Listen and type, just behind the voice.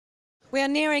We are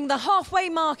nearing the halfway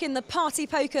mark in the Party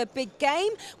Poker big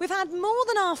game. We've had more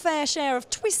than our fair share of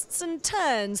twists and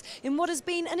turns in what has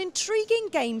been an intriguing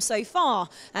game so far.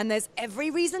 And there's every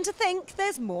reason to think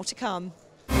there's more to come.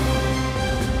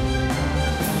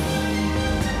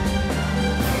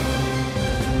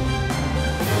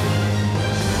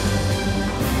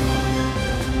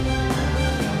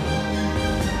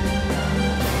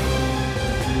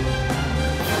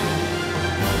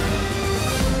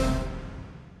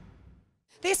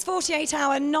 This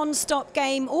 48-hour non-stop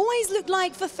game always looked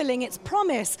like fulfilling its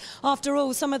promise. After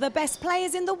all, some of the best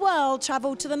players in the world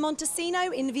travelled to the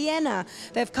Montesino in Vienna.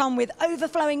 They've come with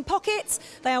overflowing pockets,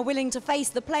 they are willing to face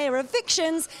the player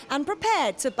evictions and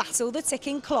prepared to battle the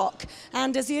ticking clock.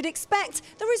 And as you'd expect,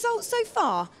 the results so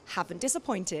far haven't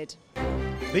disappointed.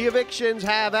 The evictions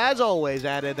have, as always,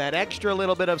 added that extra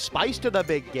little bit of spice to the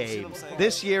big game.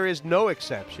 This year is no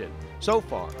exception. So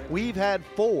far, we've had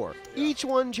 4, each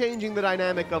one changing the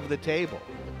dynamic of the table.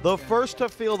 The first to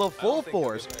feel the full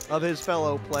force of his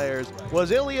fellow players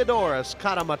was Iliadoras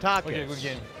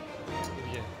Katamatakis.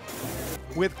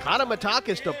 With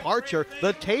Katamatakis' departure,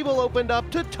 the table opened up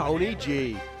to Tony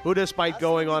G, who, despite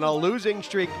going on a losing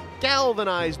streak,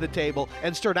 galvanized the table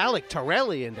and stirred Alec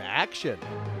Torelli into action.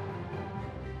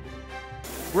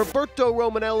 Roberto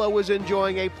Romanello was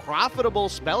enjoying a profitable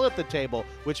spell at the table,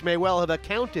 which may well have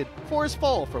accounted for his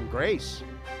fall from grace.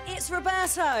 It's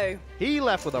Roberto. He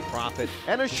left with a profit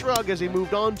and a shrug as he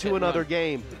moved on to another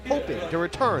game, hoping to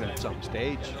return at some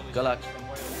stage. Good luck.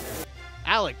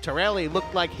 Alec Torelli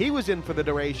looked like he was in for the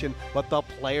duration, but the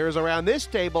players around this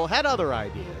table had other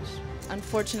ideas.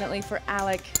 Unfortunately for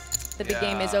Alec, the big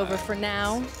game is over for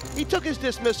now. He took his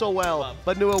dismissal well,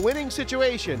 but knew a winning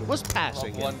situation was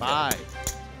passing him by.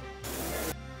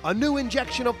 A new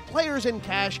injection of players in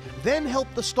cash then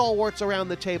helped the stalwarts around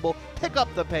the table pick up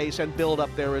the pace and build up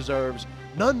their reserves.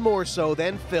 None more so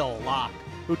than Phil Laak,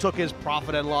 who took his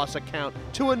profit and loss account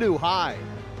to a new high.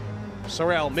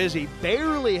 Sorel Mizzi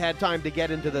barely had time to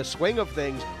get into the swing of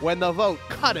things when the vote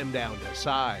cut him down to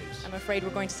size. I'm afraid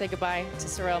we're going to say goodbye to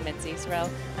Sorel Mizzi. Sorel,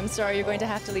 I'm sorry, you're going to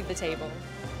have to leave the table.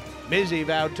 Mizzi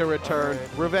vowed to return,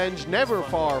 revenge never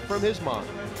far from his mind.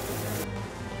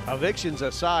 Evictions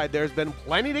aside, there's been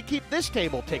plenty to keep this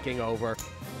table ticking over.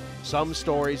 Some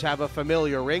stories have a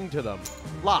familiar ring to them.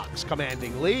 Laak's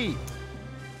commanding lead.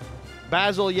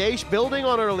 Basil Yaiche building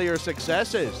on earlier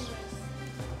successes.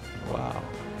 Wow.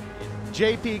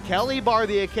 JP Kelly bar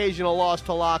the occasional loss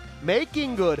to Laak,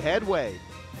 making good headway.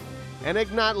 And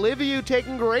Ignat Liviu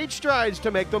taking great strides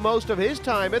to make the most of his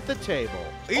time at the table.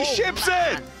 He ships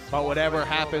it! But whatever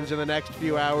happens in the next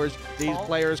few hours, these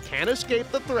players can't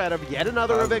escape the threat of yet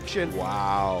another eviction.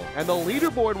 Wow. And the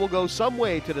leaderboard will go some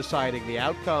way to deciding the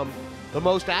outcome. The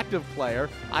most active player,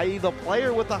 i.e. the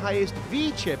player with the highest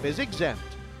V chip, is exempt.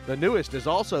 The newest is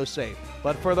also safe.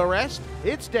 But for the rest,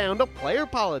 it's down to player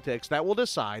politics that will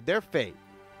decide their fate.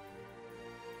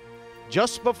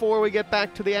 Just before we get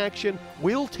back to the action,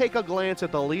 we'll take a glance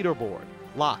at the leaderboard.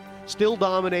 Laak still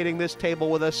dominating this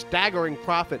table with a staggering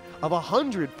profit of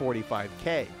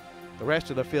 145K. The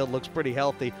rest of the field looks pretty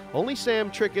healthy. Only Sam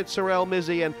Trickett, Sorel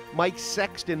Mizzi, and Mike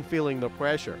Sexton feeling the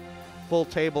pressure. Full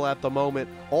table at the moment,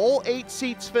 all 8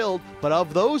 seats filled, but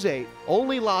of those 8,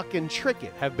 only Laak and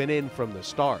Trickett have been in from the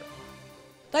start.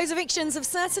 Those evictions have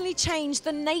certainly changed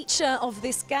the nature of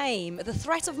this game. The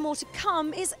threat of more to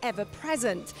come is ever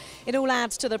present. It all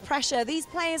adds to the pressure these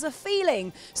players are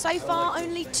feeling. So far,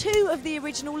 only 2 of the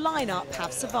original lineup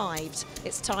have survived.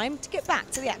 It's time to get back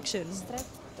to the action.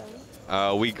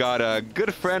 We got a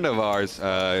good friend of ours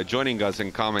joining us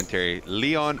in commentary,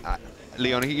 Leon.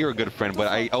 Leon, you're a good friend, but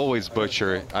I always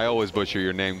butcher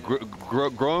your name.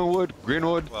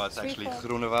 Groenewoud? Well, it's actually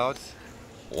Groenewoud.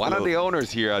 One of the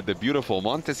owners here at the beautiful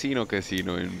Montesino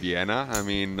Casino in Vienna. I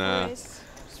mean,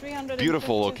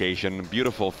 beautiful location,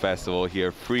 beautiful festival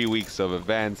here, 3 weeks of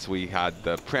events. We had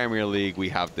the Premier League, we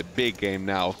have the big game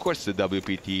now, of course the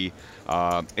WPT.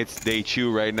 It's day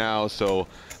 2 right now, so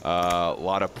a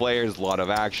lot of players, a lot of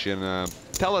action.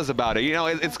 Tell us about it. You know,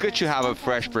 it's good to have a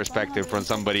fresh perspective from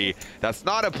somebody that's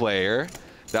not a player,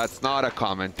 that's not a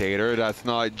commentator, that's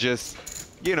not just,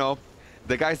 you know,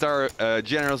 the guys are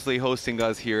generously hosting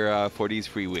us here for these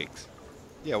 3 weeks.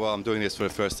 Yeah, well, I'm doing this for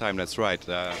the first time, that's right.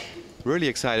 Really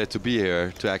excited to be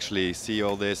here, to actually see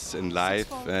all this in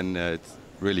live, and it's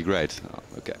really great.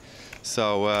 Oh, okay.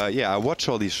 So, yeah, I watch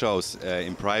all these shows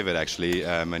in private, actually.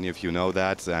 Many of you know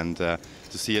that, and to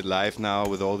see it live now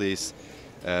with all these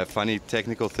funny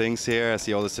technical things here, I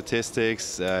see all the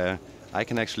statistics. I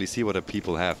can actually see what the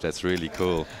people have. That's really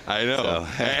cool. I know.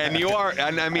 So, and you are,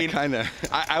 and I mean,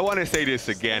 I want to say this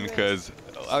again because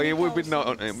I mean, we've been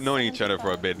knowing each other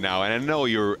for a bit now, and I know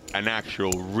you're an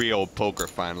actual, real poker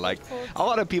fan. Like, a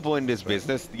lot of people in this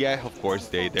business, yeah, of course,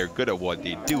 they're good at what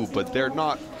they do, but they're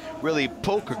not really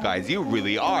poker guys. You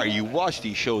really are. You watch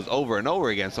these shows over and over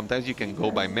again. Sometimes you can go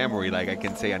by memory, like I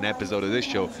can say an episode of this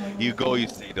show. You go, you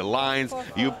say the lines,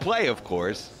 you play, of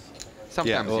course.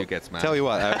 Sometimes yeah, well, you get smashed. Tell you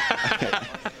what,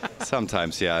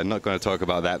 sometimes, yeah, I'm not going to talk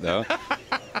about that, though.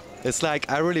 It's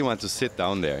like, I really want to sit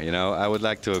down there, you know. I would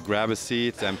like to grab a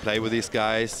seat and play with these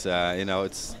guys. You know,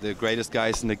 it's the greatest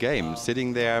guys in the game.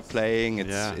 Sitting there, playing,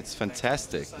 it's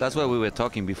fantastic. That's what we were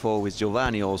talking before with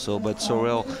Giovanni also, but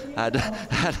Sorel had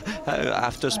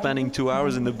after spending 2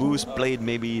 hours in the booth, played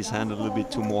maybe his hand a little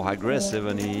bit too more aggressive,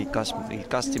 and it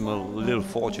cost him a little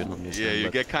fortune on this. Yeah,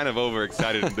 you get kind of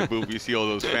overexcited in the booth. You see all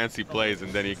those fancy plays,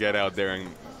 and then you get out there and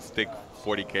stick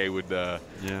 40K with the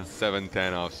 7-10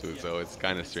 offsuit, so it's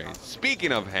kind of strange.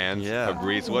 Speaking of hands,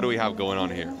 Fabrice, what do we have going on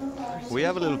here? We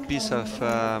have a little piece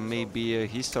of maybe a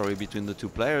history between the two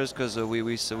players, because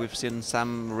we've seen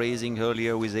Sam raising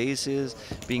earlier with aces,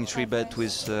 being 3-bet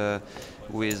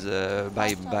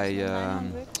by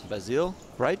Basil,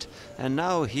 right? And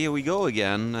now here we go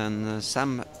again, and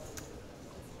Sam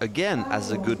again has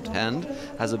a good hand,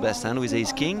 has the best hand with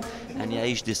ace-king, and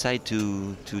Yaiche decide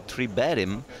to 3-bet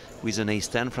him with an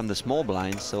ace-10 from the small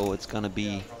blind, so it's gonna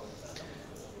be...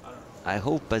 I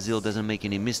hope Basil doesn't make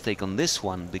any mistake on this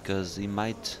one, because he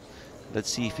might... Let's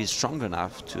see if he's strong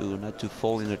enough to not to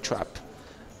fall in a trap,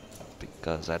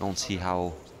 because I don't see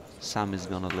how Sam is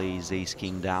gonna lay his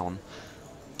ace-king down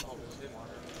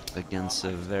against a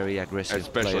very aggressive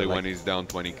especially player when like he's down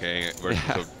 20K versus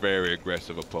a very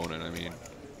aggressive opponent. I mean,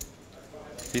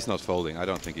 he's not folding. I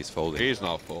don't think he's folding. He's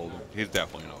not folding. He's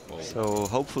definitely not folding. So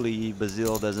hopefully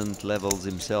Basil doesn't levels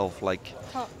himself like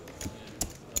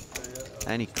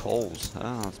any calls.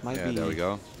 Ah, it might be. There we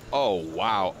go. Oh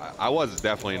wow! I was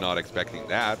definitely not expecting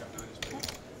that.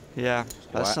 Yeah,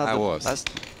 that's not. I was. That's,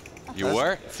 you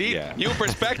were? See, new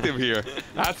perspective here.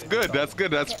 That's good. That's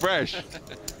good. That's fresh.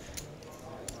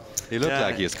 He looked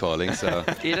like he is calling, so...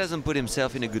 He doesn't put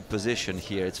himself in a good position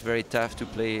here. It's very tough to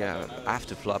play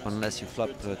after flop unless you flop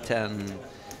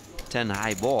 10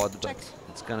 high board, but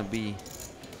it's gonna be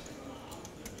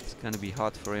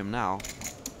hard for him now.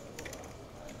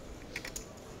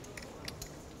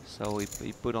 So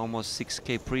he put almost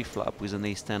 6K pre-flop with an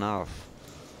ace-10 off,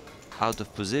 out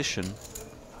of position.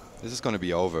 This is going to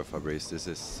be over, Fabrice. This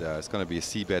is it's going to be a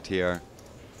c-bet here.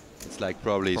 It's like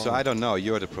probably, so I don't know,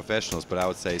 you're the professionals, but I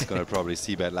would say it's going to probably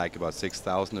c-bet like about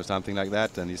 6,000 or something like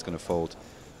that, and he's going to fold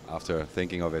after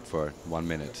thinking of it for 1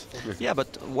 minute. Yeah,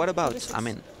 but what about, I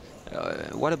mean,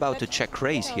 what about the check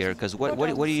raise here? Because what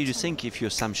do you think if you're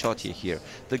Sam Chartier here?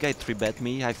 The guy 3-bet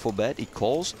me, I 4-bet, he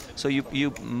calls, so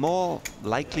you more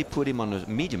likely put him on a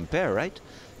medium pair, right?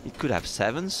 It could have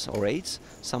 7s or 8s,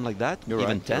 something like that,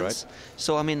 even 10s. Right.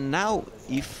 So, I mean, now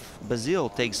if Basil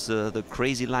takes the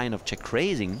crazy line of check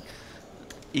raising,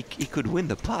 he could win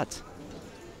the pot.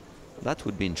 That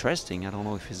would be interesting. I don't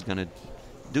know if he's going to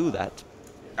do that.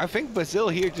 I think Basil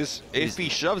here just, if he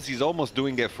shoves, he's almost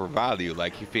doing it for value.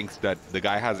 Like, he thinks that the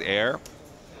guy has air,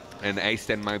 and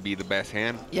ace-10 might be the best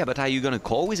hand. Yeah, but are you going to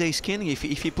call with ace-king? If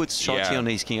he puts Chartier on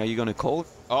ace-king, are you going to call?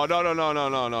 Oh,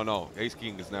 no.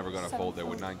 Ace-king is never going to fold there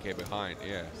with 9K behind,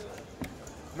 yeah.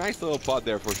 Nice little pot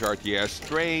there for Chartier. A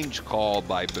strange call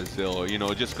by Basil, you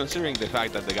know, just considering the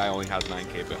fact that the guy only has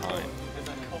 9K behind.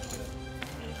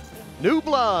 New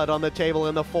blood on the table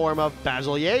in the form of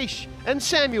Basil Yaiche and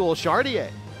Samuel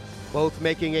Chartier, both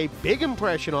making a big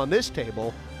impression on this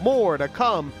table. More to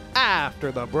come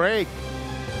after the break.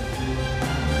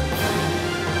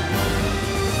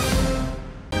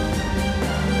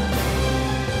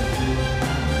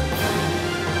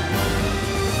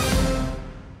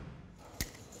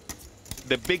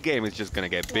 The big game is just going to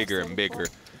get bigger and bigger.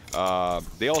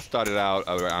 They all started out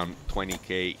around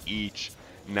 20K each.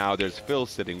 Now there's Phil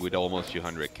sitting with almost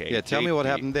 200K. Yeah, tell me what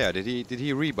happened there. Did he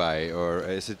rebuy, or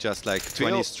is it just like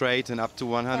 20 straight and up to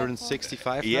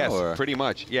 165 yes, now? Yes, pretty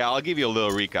much. Yeah, I'll give you a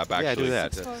little recap actually. Yeah,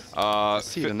 do that. I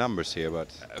see the numbers here,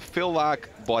 but... Phil Laak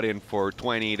bought in for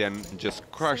 20, then just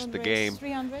crushed the game.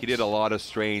 He did a lot of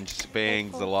strange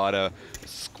spins, a lot of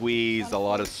squeeze, a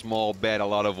lot of small bet, a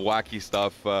lot of wacky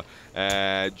stuff.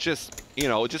 Just, you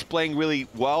know, just playing really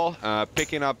well,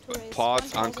 picking up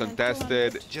pots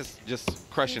uncontested, just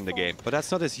crushing the game. But that's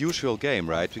not his usual game,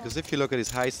 right? Because if you look at his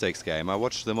high stakes game, I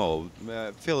watched them all.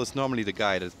 Phil is normally the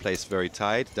guy that plays very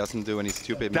tight, doesn't do any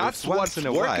stupid moves. That's what's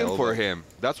working for him.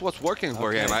 That's what's working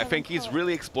for him. I think he's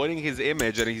really exploiting his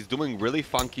image, and he's doing really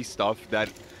funky stuff that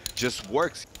just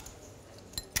works.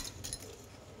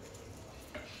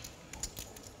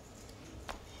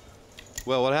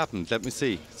 Well, what happened? Let me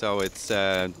see. So it's,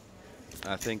 I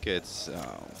think it's,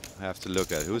 I have to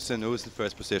look at who's in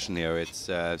first position here. It's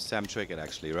Sam Trickett,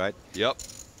 actually, right? Yep.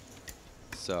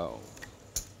 So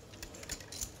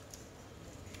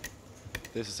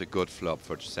this is a good flop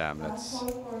for Sam.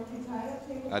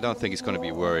 I don't think he's going to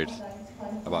be worried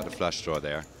about the flush draw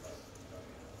there.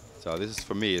 So this is,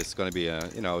 for me, it's going to be a,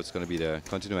 you know, it's going to be the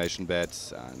continuation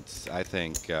bets, and I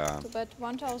think. To bet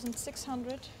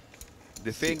 1,600.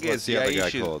 The thing What's is, the other guy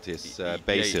Yaiche called? It's Basil.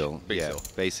 Basil. Yeah,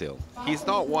 Basil. He's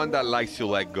not one that likes to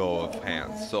let go of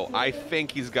hands, so I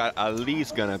think he's got at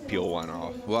least gonna peel one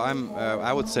off. Well,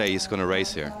 I would say he's going to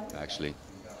raise here, actually.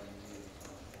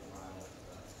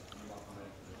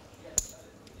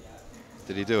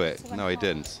 Did he do it? No, he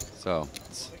didn't. So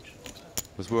it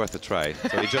was worth a try.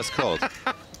 So he just called.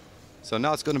 So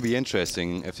now it's going to be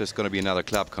interesting if there's going to be another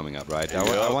club coming up, right?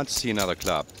 I want to see another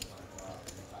club.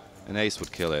 An ace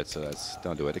would kill it, so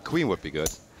don't do it. A queen would be good.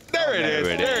 There it is.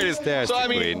 There it is. There's so the I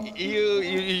mean, queen.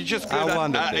 you just I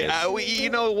wondered this. you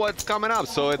know what's coming up,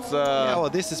 so it's. Yeah, well,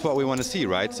 this is what we want to see,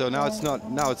 right? So now it's not.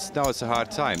 Now it's a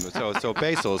hard time. So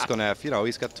Basil's going to have, you know,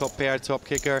 he's got top pair, top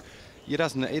kicker.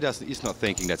 He's not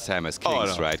thinking that Sam has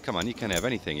kings, right? Come on, he can have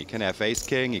anything. He can have ace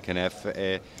king. He can have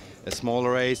a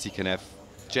smaller ace. He can have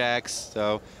jacks.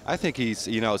 So I think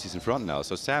he knows he's in front now.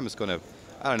 So Sam is going to,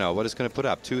 I don't know, what is going to put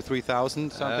up?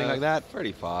 2,000-3,000, something like that?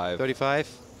 35. 35?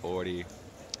 40.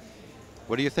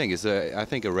 What do you think? I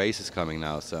think a raise is coming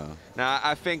now. So. Nah,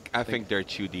 I think they're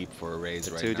too deep for a raise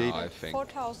right too now. Deep? I think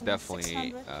 4,600.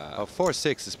 definitely.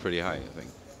 4-6 is pretty high, I think.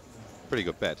 Pretty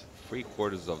good bet.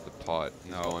 3/4 of the pot.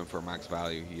 He's going for max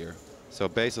value here. So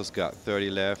Basil's got 30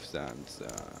 left, and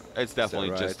it's definitely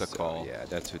right? just a call. So,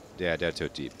 yeah, they're too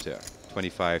deep. Yeah.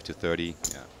 25 to 30.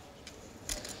 Yeah.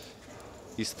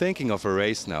 He's thinking of a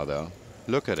race now, though.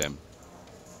 Look at him.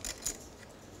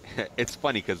 It's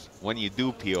funny because when you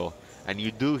do peel and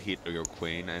you do hit your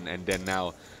queen, and then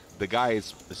now the guy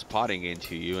is potting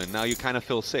into you, and now you kind of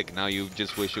feel sick. Now you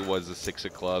just wish it was a 6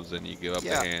 of clubs and you give up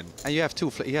the hand. And you have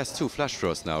he has 2 flush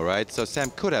draws now, right? So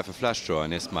Sam could have a flush draw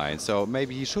in his mind, so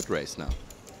maybe he should raise now.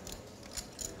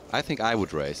 I think I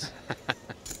would raise.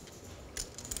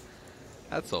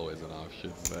 That's always an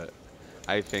option, but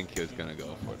I think he was going to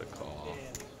go for the call.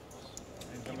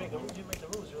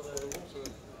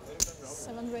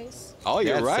 7 raise. Oh,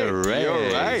 you're right. A raise.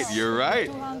 You're right. You're right.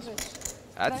 200.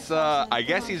 That's, I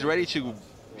guess he's ready to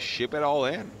ship it all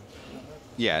in.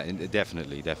 Yeah,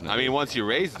 definitely. I mean, once you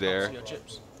raise there.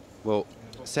 Well,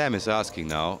 Sam is asking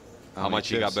now how much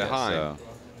he got behind. So.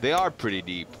 They are pretty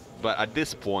deep, but at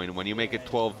this point, when you make it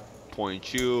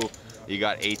 12.2, you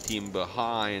got 18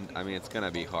 behind. I mean, it's going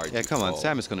to be hard. Yeah, come on.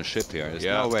 Sam is going to ship here. There's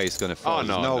no way he's going to fall. Oh, no,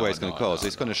 There's no way he's going to call. So no.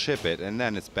 he's going to ship it, and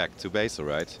then it's back to Basil,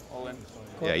 right? All in.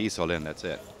 Yeah, he's all in. That's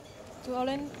it. 2 all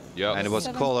in. Yep. And it was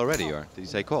 7 call already, or did you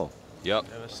say call? Yep.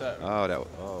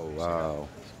 Oh, wow.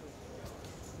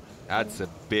 That's a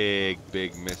big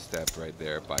misstep right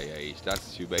there by Yaiche.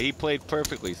 That's too bad. He played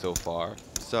perfectly so far.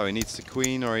 So he needs the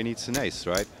queen or he needs an ace,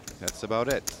 right? That's about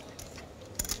it.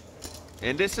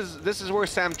 And this is where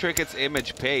Sam Trickett's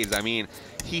image pays. I mean,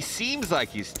 he seems like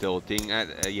he's tilting.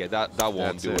 Yeah, that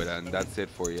won't do it, and that's it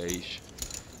for Yaiche.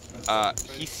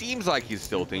 He seems like he's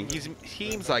tilting. He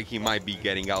seems like he might be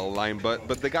getting out of line, but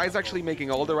the guy's actually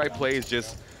making all the right plays,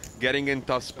 just getting in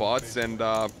tough spots. And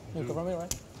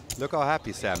look how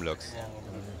happy Sam looks.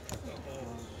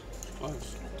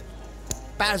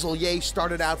 Basil Yaiche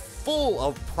started out full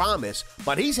of promise,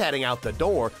 but he's heading out the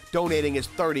door, donating his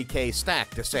 30K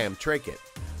stack to Sam Trickett.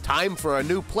 Time for a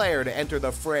new player to enter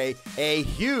the fray, a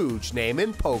huge name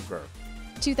in poker.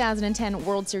 2010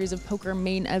 World Series of Poker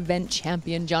main event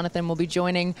champion Jonathan will be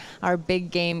joining our big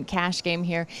game, cash game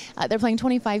here. They're playing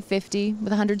 25-50 with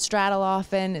 100 straddle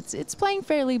often. It's playing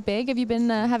fairly big. Have you been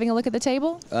having a look at the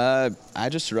table? I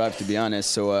just arrived, to be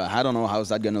honest, so I don't know how's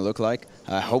that going to look like.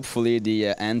 Hopefully the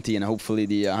ante and hopefully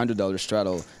the $100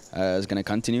 straddle is going to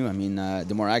continue. I mean,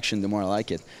 the more action, the more I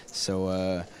like it.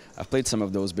 So I've played some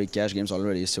of those big cash games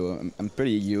already, so I'm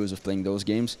pretty used with playing those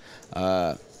games.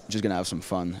 Just gonna have some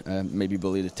fun, maybe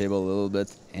bully the table a little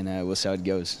bit, and we'll see how it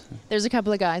goes. There's a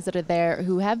couple of guys that are there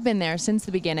who have been there since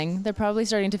the beginning. They're probably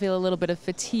starting to feel a little bit of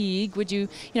fatigue. Would you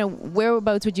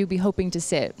whereabouts would you be hoping to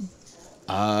sit?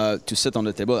 To sit on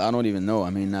the table, I don't even know. I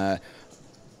mean, I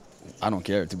don't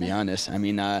care, to be honest. I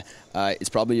mean, it's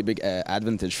probably a big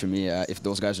advantage for me. If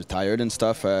those guys are tired and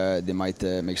stuff, they might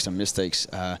make some mistakes.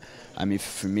 I mean,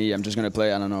 for me, I'm just gonna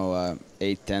play, I don't know,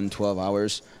 8, 10, 12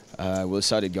 hours. We'll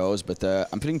see how it goes, but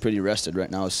I'm feeling pretty rested right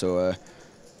now, so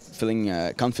feeling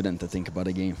confident to think about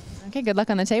a game. Okay, good luck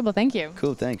on the table. Thank you.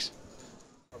 Cool, thanks.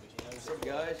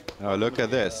 Oh, look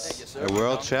at this. A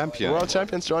world champion. World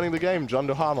champion's joining the game, John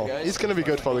Duhamel. He's going to be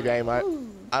good for the game. I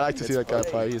like to see that guy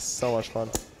play. He's so much fun.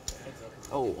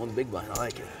 Oh, on the big blind. I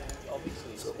like it.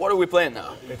 So what are we playing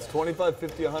now? It's 25,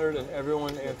 50, 100, and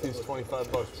everyone antes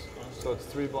 25 bucks. So it's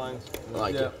 3 blinds. I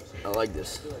like it. I like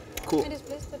this. Cool. It is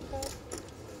blistered card.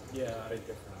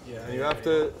 And you have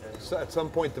to, at some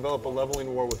point, develop a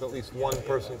leveling war with at least one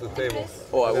person at the table.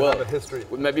 Oh, I They will. have a history.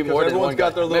 With maybe more than one guy.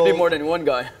 got their Maybe little- more than one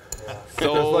guy.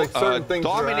 So like certain things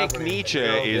that are Dominic happening, Yaiche you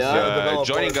know? is Yeah.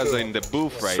 joining us in the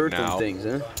booth right Certain now. things,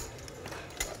 huh?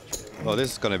 Well,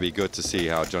 this is going to be good to see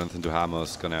how Jonathan Duhamel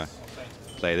is going to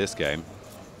play this game.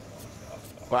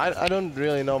 Well, I don't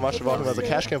really know much about him as a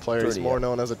cash game player. He's more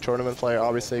known as a tournament player,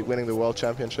 obviously winning the world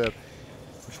championship.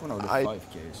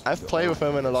 I've played with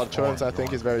him in a lot of tournaments. I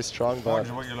think he's very strong, but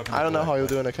I don't know how he'll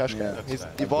do in a cash game.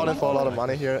 He bought in for a lot of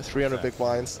money here, 300 big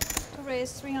blinds. To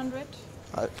raise 300.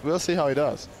 We'll see how he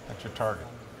does. That's your target.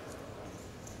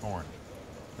 Orange.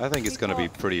 I think it's going to be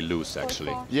pretty loose,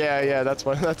 actually. Yeah, that's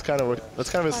kind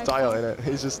of his style in it.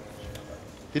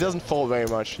 He doesn't fold very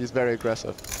much. He's very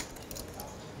aggressive.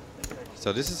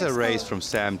 So this is a raise from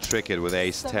Sam Trickett with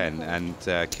ace-10,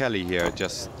 and Kelly here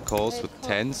just calls with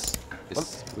tens.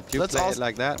 Would you play it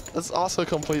like that? That's also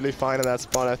completely fine in that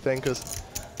spot, I think, because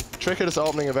Trickett is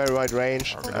opening a very wide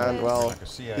range, and well,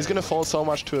 he's going to fold so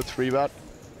much to a 3-bet.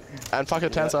 And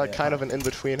pocket tens are kind of an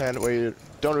in-between hand where you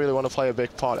don't really want to play a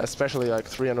big pot, especially like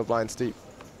 300 blinds deep.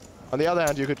 On the other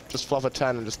hand, you could just flop a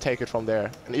 10 and just take it from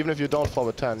there. And even if you don't flop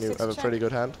a 10, you have a pretty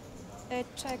good hand. 8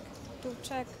 check. 2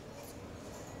 check.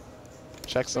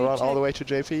 Checks around all the way to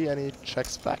JP, and he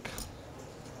checks back.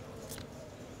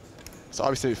 It's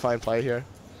obviously a fine play here.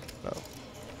 No.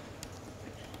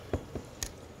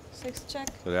 6 check.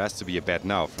 So there has to be a bet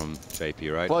now from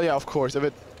JP, right? Well, yeah, of course.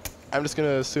 I'm just going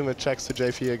to assume it checks to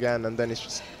JP again, and then he's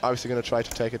just obviously going to try to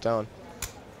take it down.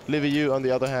 Liviu, on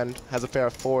the other hand, has a pair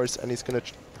of 4s, and he's going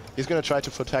to try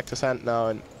to protect his hand now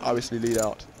and obviously lead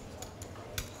out.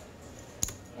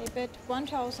 I bet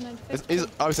 1,050. He's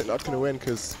obviously not going to win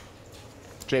because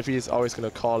JP is always going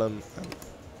to call him. And,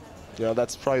 you know,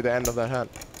 that's probably the end of that hand.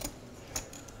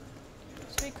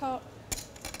 3 call.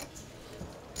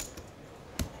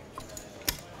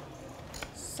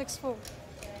 6-4.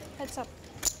 Heads up.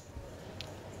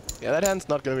 Yeah, that hand's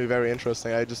not going to be very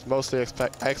interesting. I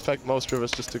expect most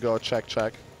rivers just to go check.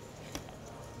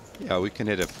 Yeah, we can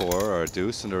hit a 4 or a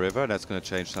deuce in the river. That's going to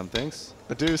change some things.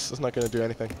 The deuce is not going to do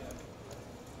anything.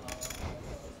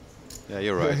 Yeah,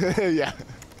 you're right. Yeah.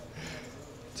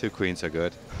 2 queens are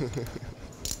good.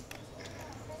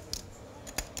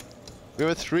 We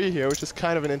have a 3 here, which is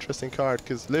kind of an interesting card,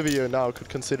 because Liviu now could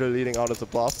consider leading out of the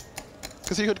bluff.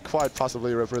 Because he could quite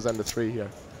possibly represent a 3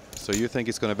 here. So you think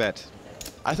he's going to bet?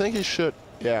 I think he should,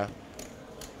 yeah.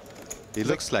 He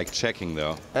looks like checking,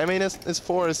 though. I mean, his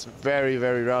 4 is very,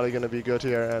 very rarely going to be good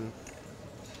here, and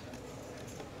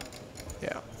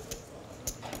yeah.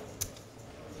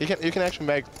 You can actually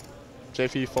make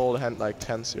JP fold a hand like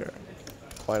 10s here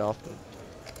quite often.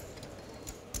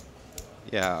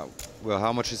 Yeah, well,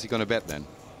 how much is he going to bet then?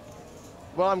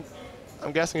 Well,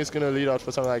 I'm guessing he's going to lead out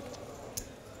for something like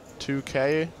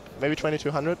 2K, maybe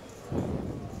 2,200.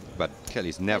 But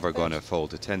Kelly's never going to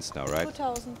fold the tens now, right?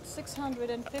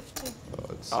 2,650. Oh,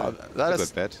 it's Oh, a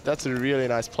good bet. That's a really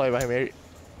nice play by him.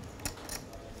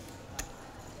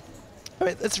 I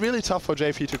mean, it's really tough for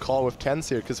JP to call with 10s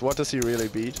here, because what does he really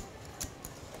beat?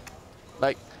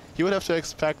 Like, he would have to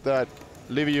expect that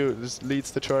Liviu just leads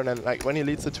the turn, and like when he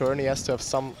leads the turn, he has to have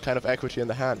some kind of equity in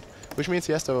the hand, which means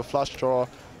he has to have a flush draw,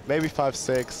 maybe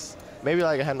 5-6, maybe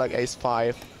like a hand like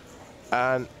ace-5,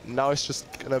 and now he's just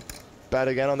gonna bet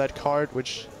again on that card,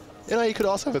 which, you know, he could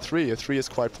also have a 3. A 3 is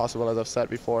quite possible, as I've said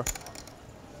before.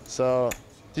 So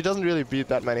he doesn't really beat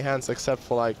that many hands except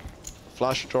for like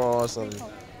flush draws and,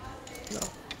 you know.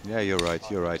 Yeah, you're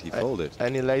right. He folded.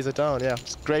 And he lays it down, yeah.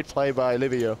 It's great play by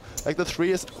Liviu. Like the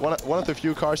 3 is one of the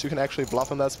few cards you can actually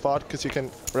bluff in that spot because you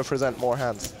can represent more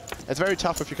hands. It's very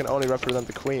tough if you can only represent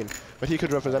the queen, but he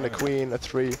could represent a queen, a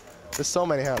 3. There's so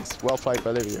many hands. Well played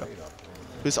by Liviu.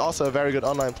 He's also a very good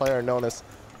online player known as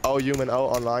Human O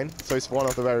online, so he's one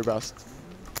of the very best.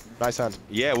 Nice hand.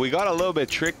 Yeah, we got a little bit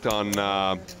tricked on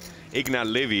Ignat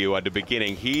Liviu at the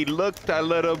beginning. He looked a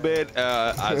little bit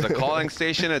as a calling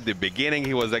station at the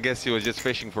beginning. I guess he was just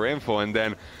fishing for info, and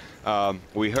then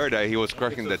we heard that he was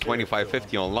crushing the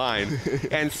 25-50 online.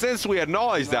 And since we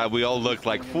acknowledged that, we all looked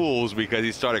like fools because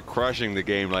he started crushing the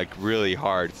game like really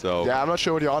hard. So yeah, I'm not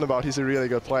sure what you're on about. He's a really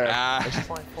good player.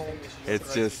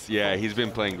 it's just, yeah, he's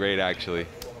been playing great actually.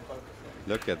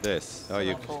 Look at this. Oh,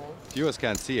 you viewers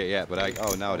can't see it yet, but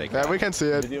oh, now they can. Yeah, we can see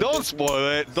it. Don't spoil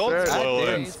it. Don't spoil I it.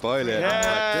 didn't spoil it.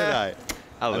 Yeah. Did I?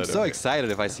 I'm so excited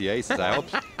if I see aces. I hope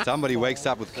somebody wakes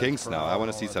up with kings now. I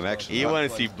want to see some action. You want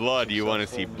to see blood. You want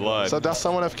to see blood. So does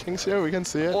someone have kings here? We can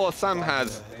see it. Well, some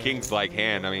has kings like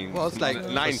hand. I mean, Well, it's like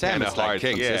 9, 10 of like hearts,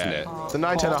 kings, yeah. isn't it? The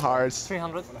 9, 10 of hearts.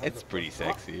 300. It's pretty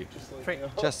sexy.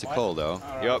 Just a call though.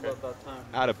 Yep.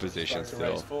 Out of position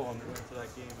still.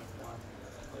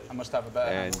 I must have a better.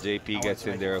 And JP gets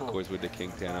in there, of course, with the king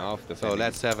 10 off. So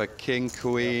let's have a king,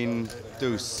 queen,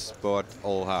 deuce, board,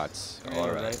 all hearts.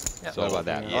 All right. So What about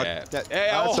that? Yeah. Oh, that- Hey,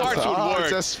 all hearts would work.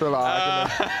 Just for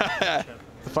argument.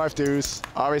 The 5 deuce,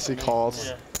 obviously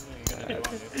calls.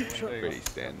 Pretty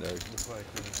standard.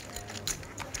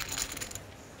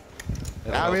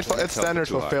 I mean, it's standard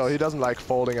for Phil. He doesn't like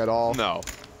folding at all. No.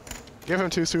 Give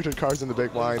him 2 suited cards in the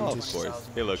big blind. Of course.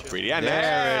 It looks pretty. And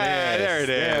There it is. There it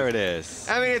is. There it is.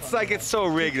 I mean, it's like, it's so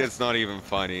rigged, it's not even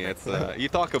funny. It's you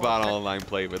talk about online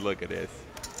play, but look at this.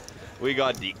 We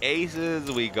got the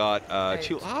aces, we got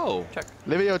oh.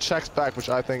 Liviu checks back, which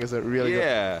I think is a really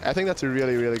good. I think that's a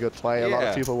really, really good play. A lot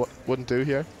of people wouldn't do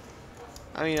here.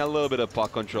 I mean, a little bit of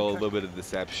pot control, a little bit of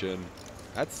deception.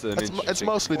 That's an interesting. It's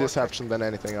mostly deception than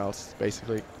anything else,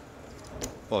 basically.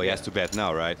 Well, he has to bet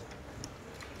now, right?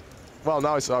 Well,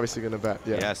 now he's obviously gonna bet.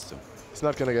 Yeah. He has to. He's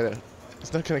not gonna get it.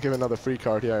 He's not gonna give another free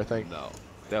card here, I think. No,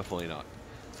 definitely not.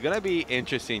 It's gonna be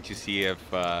interesting to see if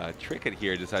Trickett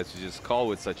here decides to just call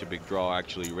with such a big draw,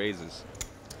 actually raises.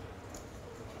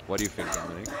 What do you think,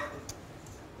 Dominic?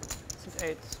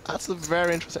 That's a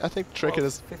very interesting. I think Trickett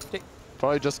is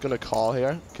probably just gonna call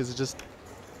here because it just.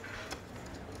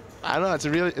 I don't know.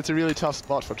 It's a really tough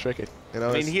spot for Trickett. You know.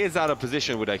 I mean, he is out of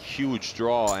position with a huge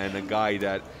draw and a guy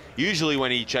that usually when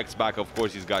he checks back, of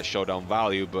course, he's got showdown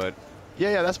value, but.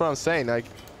 Yeah, that's what I'm saying. Like.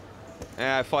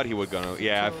 I thought he was gonna.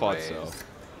 Yeah, I thought so.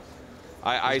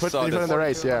 I saw that. In the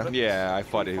race, yeah. Yeah, I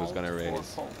thought he was gonna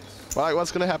raise. Well, like,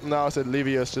 what's gonna happen now is that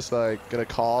Liviu is just like gonna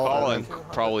call. Call and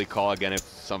probably call again if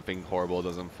something horrible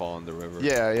doesn't fall in the river.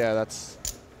 Yeah, that's.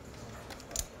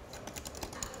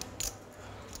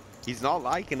 He's not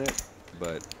liking it,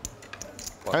 but.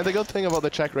 And the good thing about the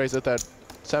check raise is that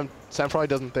Sam probably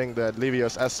doesn't think that Liviu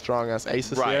is as strong as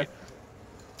aces here.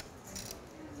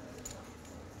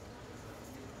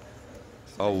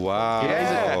 Oh, wow.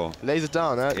 Yeah. Lays it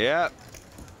down, huh? Yep.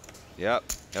 Yep.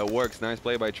 It works. Nice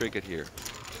play by Trickett here.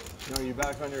 Are you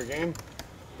back on your game?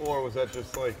 Or was that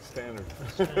just like standard?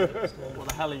 What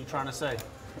the hell are you trying to say?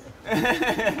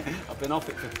 I've been off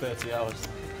it for 30 hours.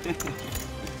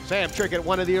 Sam Trickett,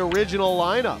 one of the original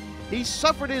lineup. He's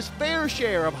suffered his fair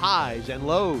share of highs and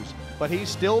lows, but he's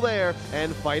still there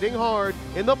and fighting hard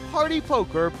in the party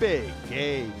poker big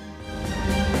game.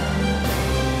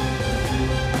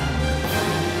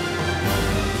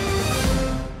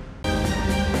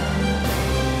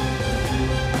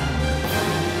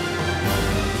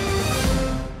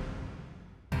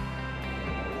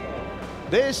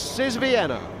 This is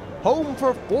Vienna, home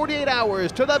for 48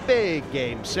 hours to the big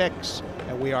Game 6.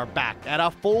 And we are back at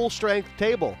a full-strength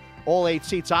table, all 8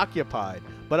 seats occupied.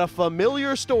 But a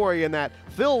familiar story in that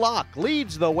Phil Laak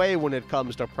leads the way when it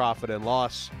comes to profit and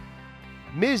loss.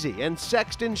 Mizzi and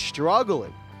Sexton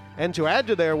struggling. And to add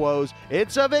to their woes,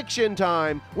 it's eviction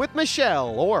time with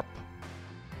Michelle Orpe.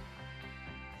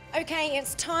 Okay,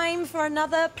 it's time for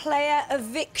another player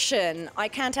eviction. I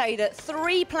can tell you that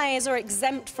 3 players are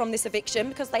exempt from this eviction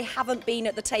because they haven't been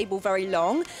at the table very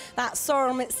long. That's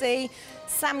Sorel, Mizzi,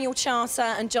 Samuel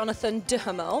Chartier and Jonathan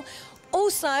Duhamel.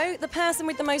 Also, the person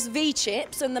with the most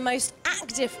V-chips and the most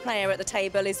active player at the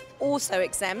table is also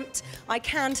exempt. I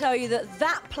can tell you that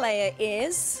that player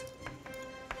is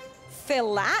Phil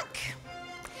Laak.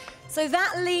 So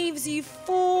that leaves you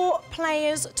 4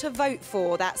 players to vote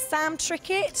for. That's Sam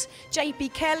Trickett,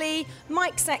 JP Kelly,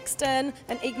 Mike Sexton,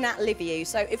 and Ignat Liviu.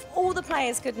 So if all the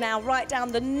players could now write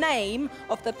down the name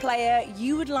of the player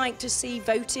you would like to see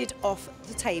voted off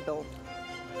the table.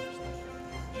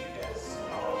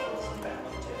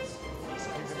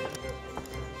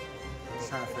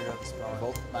 Trying to figure out the spelling.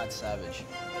 Vote Matt Savage.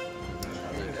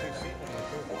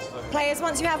 Players,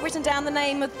 once you have written down the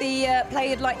name of the player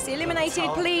you'd like to see eliminated,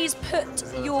 please put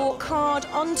your card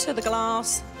onto the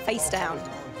glass face down.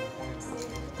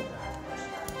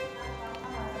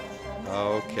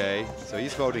 Okay, so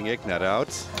he's voting Ignat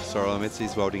out. Sorel and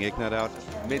Mizzi's voting Ignat out.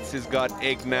 Mizzi's got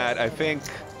Ignat, I think.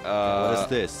 What is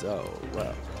this? Oh,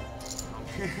 wow.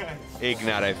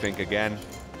 Ignat, I think, again.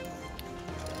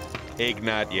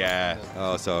 Ignat, yeah.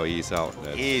 Oh, so he's out.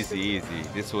 Easy, easy.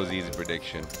 This was easy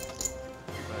prediction.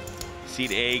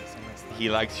 Seat 8, he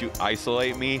likes you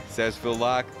isolate me, says Phil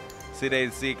Laak.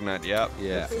 C8 Ignat, yep.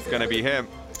 Yeah. It's gonna be him.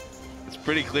 It's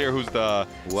pretty clear who's the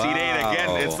C8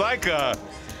 again. It's like a.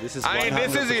 This is 100%. I mean,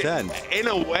 this is in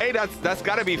a way that's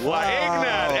gotta be fly.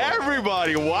 Ignat,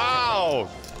 everybody, wow.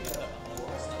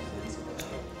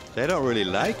 They don't really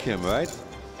like him, right?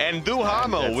 And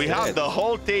Duhamel, we have the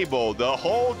whole table,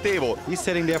 He's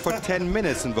sitting there for 10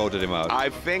 minutes and voted him out. I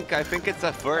think it's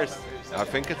a first. I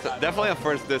think it's definitely a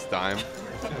first this time.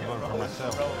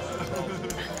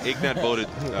 Ignat voted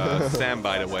Sam,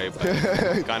 by the way,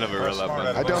 but kind of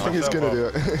irrelevant. I don't think he's going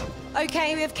to do it.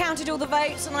 Okay, we have counted all the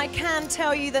votes, and I can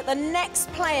tell you that the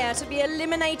next player to be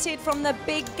eliminated from the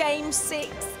big game 6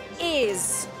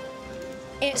 is...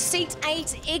 It's seat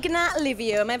 8, Ignat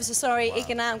Liviu. I'm ever so sorry,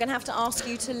 Ignat. I'm going to have to ask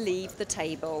you to leave the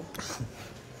table.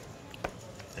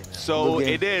 So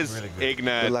it is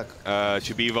Ignat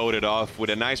to be voted off with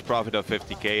a nice profit of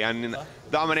 50K. And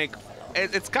Dominic,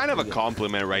 it's kind of a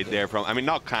compliment right there from, I mean,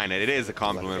 not kind of, it is a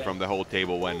compliment from the whole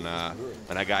table when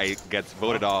a guy gets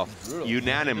voted off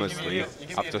unanimously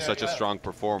after such a strong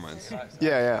performance.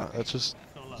 Yeah, it's just,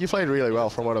 he played really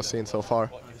well from what I've seen so far.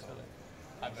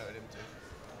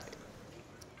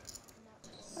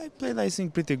 I played, I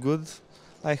think, pretty good.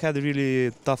 I had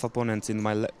really tough opponents in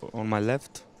on my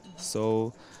left,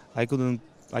 so I couldn't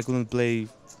play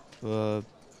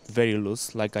very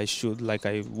loose like I should, like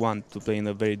I want to play in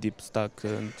a very deep stack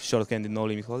and short-handed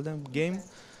no-limit hold'em game.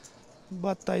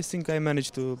 But I think I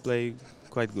managed to play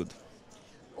quite good.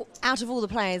 Out of all the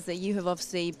players that you have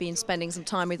obviously been spending some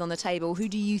time with on the table, who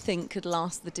do you think could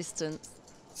last the distance?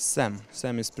 Sam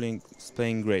is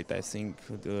playing great, I think,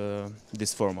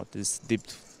 this format, this deep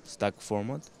stack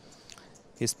format.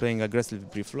 He's playing aggressively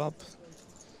pre-flop,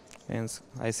 and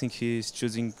I think he's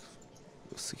choosing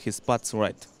his spots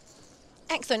right.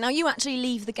 Excellent. Now you actually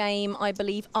leave the game, I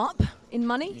believe, up in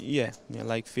money? Yeah,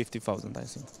 like 50,000, I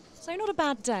think. So not a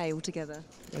bad day altogether.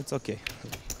 It's okay.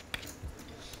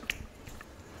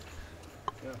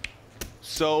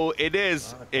 So it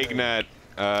is Ignat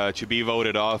to be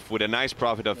voted off with a nice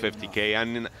profit of 50K.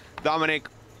 And Dominic,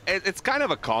 it's kind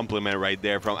of a compliment right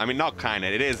there from, I mean, not kind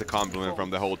of, it is a compliment from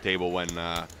the whole table when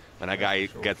a guy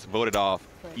gets voted off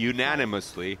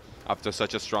unanimously after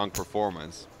such a strong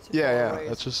performance. Yeah,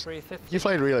 it's just, he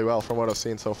played really well from what I've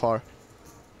seen so far.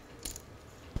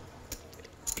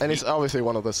 And he's obviously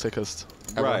one of the sickest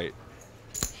ever. Right.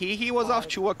 He was off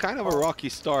to a kind of a rocky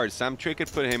start. Sam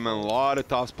Trickett put him in a lot of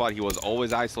tough spot. He was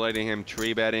always isolating him,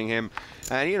 three betting him,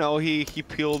 and you know he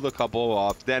peeled a couple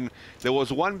off. Then there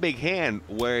was one big hand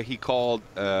where he called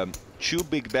 2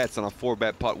 big bets on a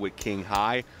 4-bet pot with king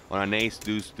high on an ace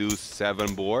deuce deuce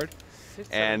 7 board,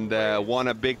 and won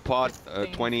a big pot,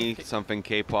 20-something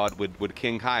K pot with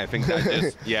king high. I think that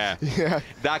just yeah,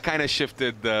 that kind of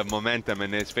shifted the momentum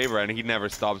in his favor, and he never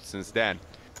stopped since then.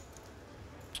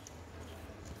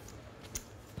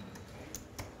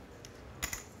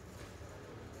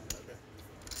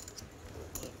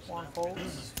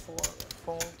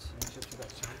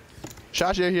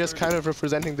 Chartier here is kind of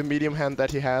representing the medium hand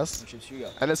that he has,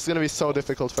 and it's going to be so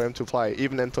difficult for him to play,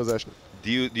 even in possession.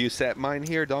 Do you set mine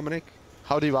here, Dominic?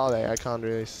 How do you value? I can't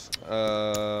really.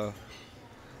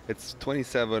 It's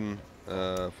 27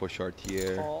 for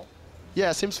Chartier.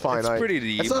 Yeah, seems fine. It's pretty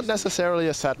deep. It's not necessarily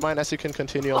a set mine, as you can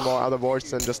continue on more other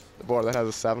boards than just a board that has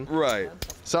a 7. Right.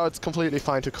 So it's completely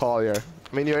fine to call here.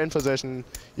 I mean, you're in position.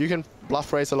 You can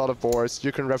bluff raise a lot of boards.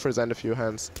 You can represent a few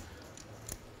hands.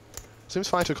 Seems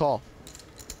fine to call.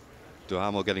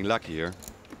 Duhamel getting lucky here.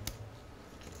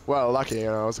 Well, lucky, you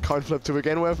know. It was a coin flip to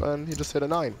begin with, and he just hit a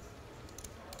 9.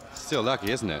 Still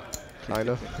lucky, isn't it? Kind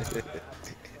of.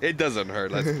 It doesn't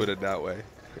hurt, let's put it that way.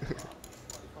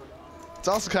 It's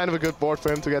also kind of a good board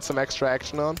for him to get some extra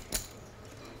action on.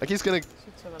 Like he's gonna,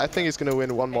 I think he's gonna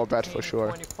win one more bet for sure.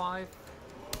 25.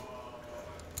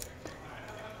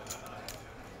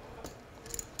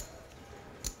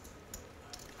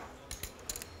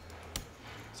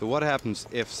 So what happens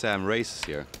if Sam races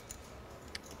here?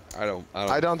 I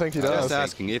don't think he does. I'm just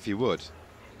asking if he would.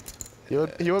 He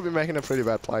would be making a pretty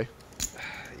bad play.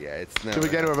 Yeah, it's never. To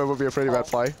begin with, it would be a pretty bad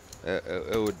play.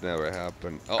 It would never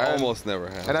happen. Almost never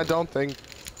happen. And I don't think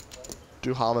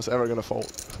Duhamel's ever gonna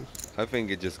fold. I think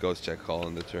it just goes check call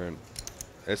on the turn,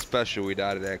 especially with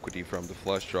added equity from the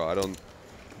flush draw. I don't.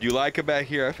 Do you like a bet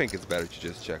here? I think it's better to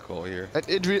just check call here.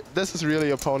 This is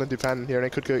really opponent dependent here, and it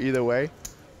could go either way.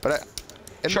 But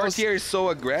Chartier is so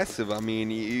aggressive. I mean,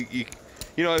 you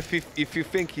know, if you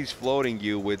think he's floating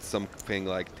you with something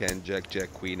like 10 jack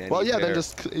jack queen. Well, yeah, pair, then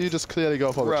you just clearly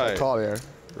go for the check call here.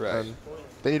 Right. And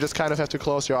then you just kind of have to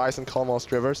close your eyes and call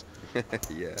most rivers.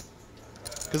 Yeah.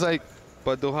 Because like.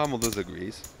 But Duhamel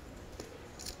disagrees.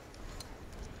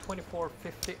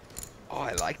 24.50. Oh,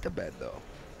 I like the bet though.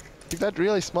 You bet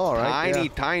really small, right? Tiny,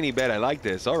 Yeah. tiny bet. I like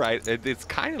this. All right, it's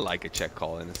kind of like a check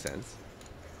call in a sense.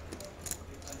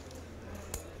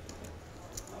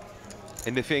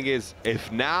 And the thing is,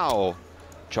 if now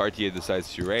Chartier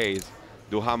decides to raise,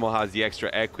 Duhamel has the extra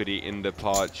equity in the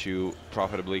pot to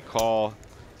profitably call.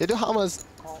 Yeah, Duhamel's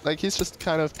like he's just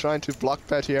kind of trying to block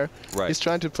bet here. Right. He's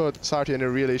trying to put Chartier in a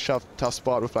really tough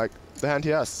spot with like the hand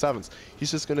he has, sevens.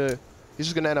 He's just gonna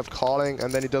end up calling,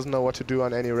 and then he doesn't know what to do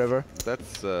on any river.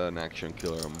 That's an action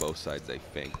killer on both sides, I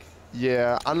think.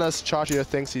 Yeah, unless Chartier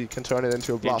thinks he can turn it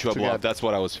into a bluff. Into a bluff. That's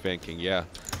what I was thinking. Yeah.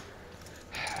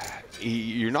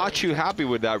 You're not too happy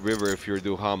with that river if you're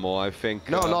Duhamel, I think.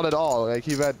 No, not at all. Like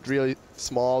he bet really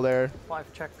small there.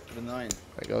 5 check. The 9.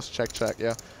 There goes check,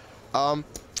 yeah.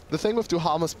 The thing with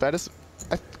Duhamel's bet is,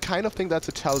 I kind of think that's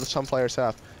a tell that some players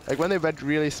have. Like when they bet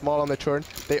really small on the turn,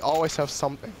 they always have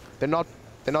something. They're not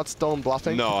stone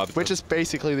bluffing, which is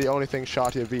basically the only thing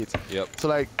Chartier beats. Yep. So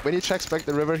like when he checks back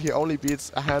the river, he only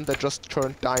beats a hand that just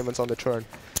turned diamonds on the turn.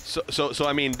 So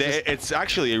I mean, it's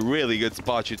actually a really good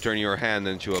spot to turn your hand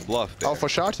into a bluff there. Oh, for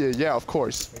Chartier, yeah, of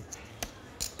course.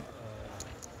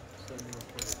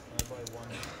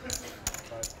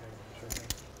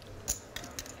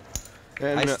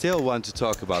 And I still want to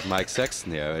talk about Mike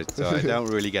Sexton here. So I don't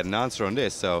really get an answer on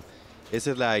this. So is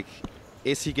it like,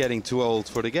 is he getting too old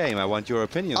for the game? I want your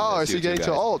opinion. Oh, on is this, he getting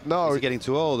too old? No. Is he getting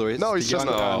too old, or is no, the he's just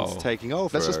young guns taking over?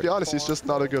 Let's just be honest, he's just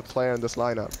not a good player in this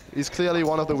lineup. He's clearly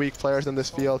one of the weak players in this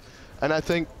field, and I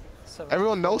think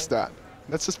everyone knows that.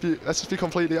 Let's just be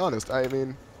completely honest. I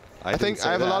mean, I think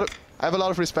I have a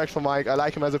lot of respect for Mike. I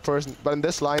like him as a person, but in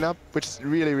this lineup, which is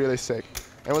really, really sick,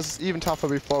 and it was even tougher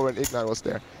before when Ignat was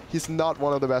there. He's not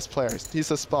one of the best players.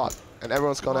 He's a spot, and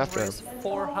everyone's gone after him.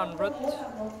 400.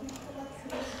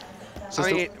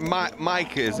 I mean,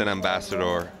 Mike is an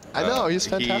ambassador. I know, he's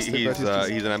fantastic. He's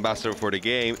an ambassador for the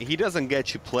game. He doesn't get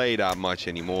to play that much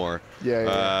anymore.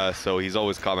 Yeah. So he's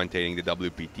always commentating the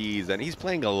WPTs, and he's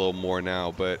playing a little more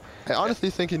now. But I honestly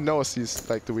think he knows he's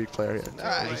like the weak player here.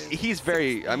 He's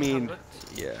very. I mean,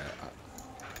 yeah.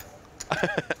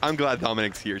 I'm glad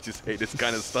Dominic's here to say this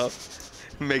kind of stuff.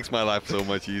 Makes my life so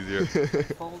much easier.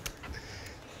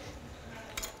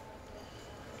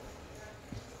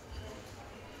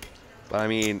 But I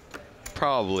mean,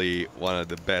 probably one of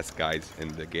the best guys in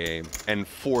the game and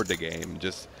for the game.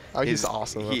 Just he's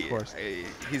awesome, of course.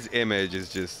 His image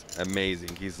is just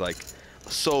amazing. He's like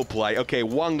so polite. Okay,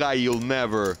 one guy you'll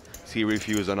never see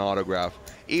refuse an autograph,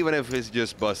 even if it's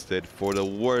just busted for the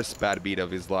worst bad beat of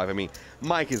his life. I mean,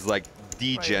 Mike is like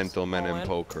the gentleman in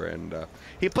poker, and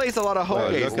he plays a lot of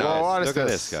home games now. Look at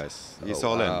this, guys. He's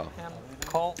all in. And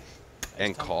call.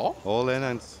 And call? All in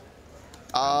and...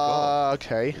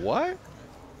 Okay. What?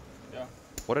 Yeah.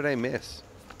 What did I miss?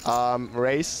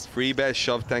 Race. Free bet,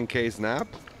 shove 10k snap?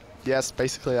 Yes,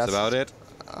 basically that's about it.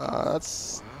 That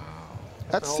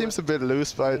seems a bit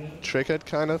loose by Trickett,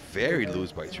 kind of. Very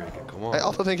loose by Trickett, come on. I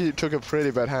also think he took a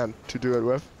pretty bad hand to do it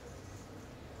with.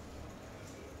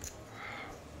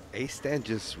 Ace-10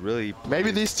 just really...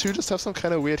 Maybe these two just have some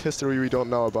kind of weird history we don't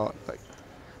know about. Like,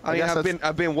 I mean,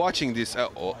 I've been watching this.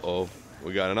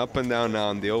 We got an up and down now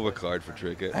on the overcard for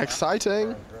Trickett.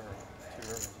 Exciting.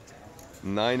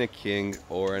 9 a king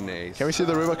or an ace. Can we see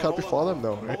the river cut before them?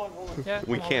 No, right? Yeah,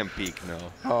 we can't peek, no.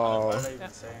 Oh.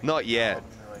 Not yet.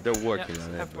 They're working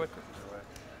on it.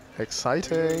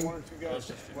 Exciting.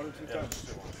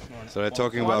 So they're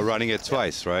talking about running it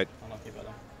twice, right?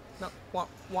 No,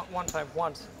 one time,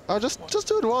 once. Oh, just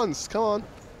do it once. Come on.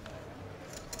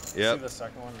 Yep.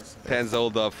 10's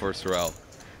old up for Sorel.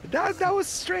 That was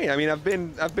strange. I mean, I've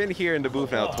been here in the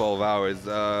booth now 12 hours.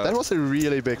 That was a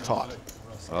really big pot.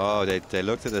 Oh, they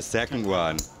looked at the second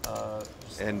one.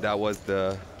 And that was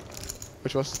the...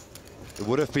 Which was? It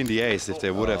would have been the ace if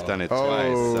they would have done it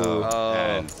twice. So,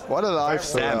 and what a life,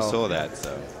 Sam saw that,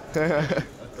 so.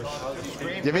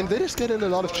 I mean, they just get in a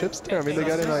lot of chips there. I mean, they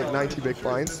got in like 90 big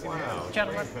blinds.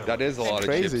 That is a lot of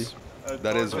chips.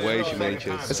 That is way too many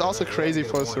chips. It's also crazy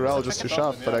for Sorel just to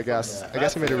shove, but I guess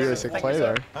he made a really sick play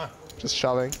there. Just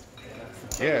shoving.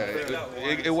 Yeah,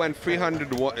 it went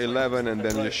 311 and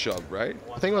then just shove, right?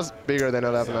 I think it was bigger than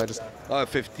 11. I just...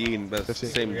 15, but 15.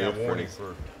 Same difference.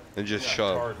 And just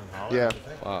shove. Yeah.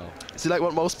 Wow. See, like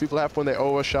what most people have when they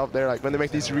over shove there, like when they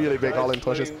make these really big all-in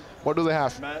pushes. What do they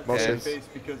have? Mostly.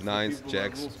 9s,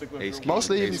 jacks, ace king,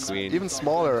 mostly ace even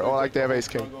smaller, or like they have ace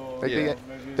king. Like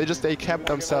they kept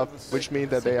themselves, which means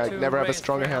that they like never have a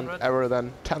stronger hand ever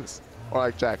than 10s or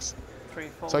like jacks.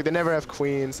 So like they never have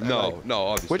queens. No, no,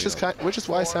 obviously. Which is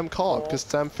why Sam called, because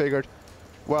Sam figured,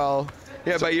 well.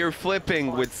 Yeah, but you're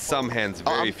flipping with some hands,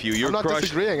 very few. You're I'm not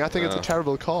disagreeing. I think it's a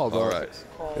terrible call, but all right.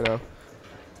 you know.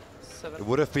 It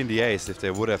would have been the ace if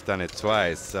they would have done it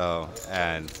twice. So,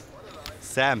 and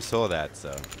Sam saw that.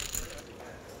 So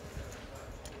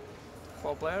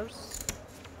 4 players.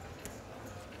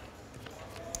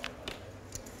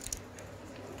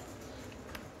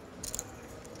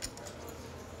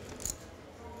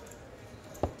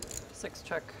 Six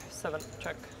check, 7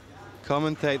 check.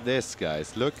 commentate this,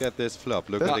 guys. Look at this flop.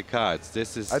 Look at the cards.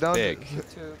 This is big.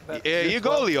 Yeah, you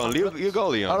go, Leon. You go,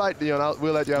 Leon. All right, Leon.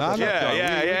 We'll let you have No, it.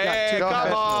 Yeah.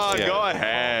 Come on, go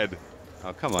ahead.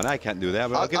 Oh, come on. I can't do that,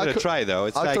 but I'll give it a try, though.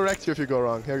 It's I'll like correct you if you go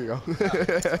wrong. Here you go.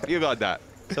 You got that.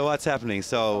 So what's happening?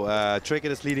 So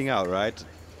Trickett is leading out, right?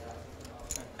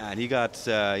 And he's got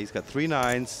 3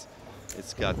 9s.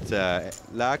 It's got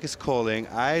Laak is calling.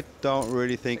 I don't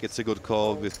really think it's a good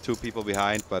call with 2 people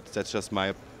behind, but that's just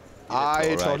my.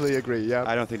 I totally agree. Yeah.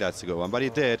 I don't think that's a good one, but he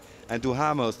did. And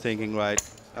Duhamel's thinking, right?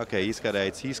 Okay, he's got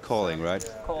 8s. He's calling, right?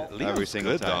 Every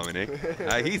single good, time. Dominic.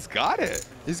 He's got it.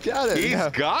 He's got it. He's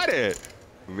got it.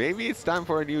 Maybe it's time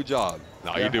for a new job.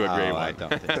 No, you do a great one. I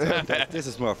don't think so. This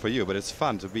is more for you, but it's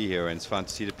fun to be here and it's fun to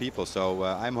see the people. So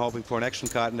I'm hoping for an action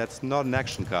card, and that's not an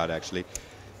action card actually.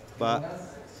 But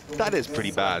that is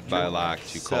pretty bad by Laak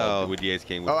to call with the ace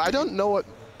king. Oh, I don't know what.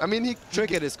 I mean,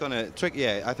 Trickett is gonna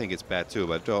yeah, I think it's bad too.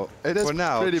 But it is for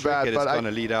now, pretty bad. Trickett is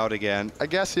gonna lead out again. I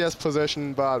guess he has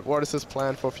position, but what is his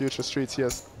plan for future streets?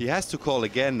 He has to call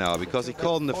again now because he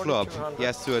called in the flop. He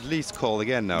has to at least call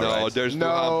again now. No, right? there's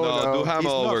no.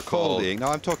 Duhamel overcalled. No,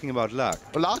 I'm talking about Laak.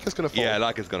 Well, Laak is gonna fold. Yeah,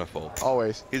 Laak is gonna fold.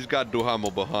 Always. He's got Duhamel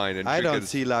behind, and I don't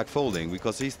see Laak folding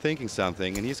because he's thinking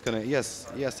something, and he's gonna he has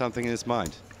something in his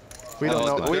mind. We don't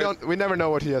know. We never know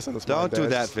what he has in his mind. Don't do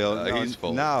that, Phil. He's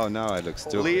full. Now I look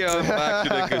stupid. Leon back to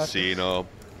the casino.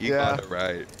 You got it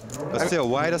right. But still,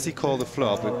 why does he call the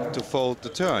flop to fold the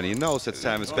turn? He knows that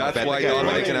Sam is going to bet That's why again,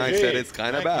 Dominic right? and I said it's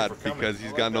kind of bad because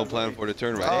he's got no plan for the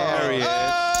turn right. There he is.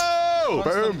 Oh!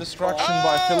 Boom. Destruction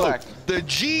by Philak. The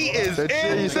G is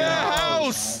in the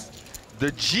house.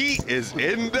 The G is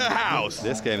in the house.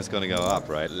 This game is going to go up,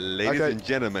 right? Ladies and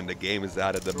gentlemen, the game is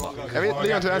out of the mug. I mean,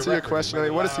 Leon, to answer your question, I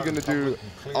mean, what is he going to do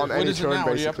on any turn,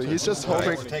 basically? He's just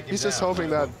hoping. He's just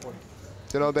hoping that,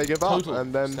 you know, they give up,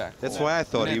 and then. That's why I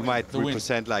thought he might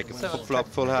represent like a flop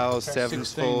full house,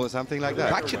 7s full, something like that.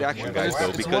 Back to the action, guys,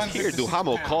 though, because here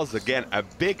Duhamel calls again a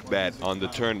big bet on the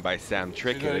turn by Sam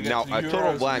Trickett, and now a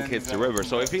total blank hits the river.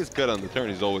 So if he's good on the turn,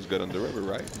 he's always good on the river,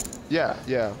 right?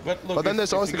 Yeah. But then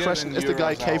there's always the question: is the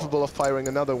guy capable of firing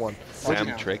another one? Sam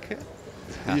Trickett?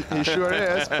 He sure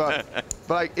is, but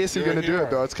like, is he going to do it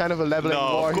though? It's kind of a leveling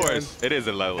war. No, of course, it is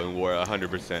a leveling war,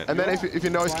 100%. And then if you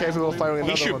know he's capable of firing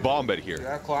another one, he should bomb it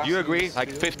here. Do you agree? Like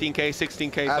 15K,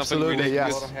 16K, absolutely,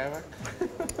 something ridiculous.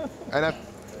 Yes. And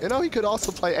you know, he could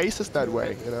also play aces that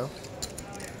way. You know.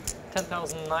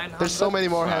 10,900. There's so many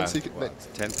more hands he could.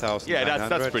 10,000. Yeah,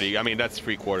 that's pretty. I mean, that's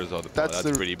 3/4 of the pot. That's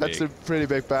pretty big. That's a pretty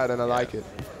big bet, and I like it.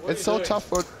 It's so tough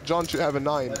for John to have a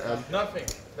 9.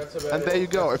 And there you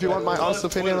go. If you want my honest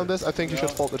opinion on this, I think you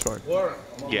should fold the turn.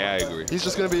 Yeah, I agree. He's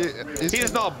just going to be.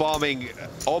 He's not bombing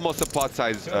almost a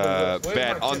pot-size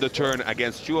bet on the turn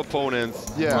against 2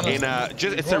 opponents. Yeah. In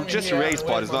it's just a raise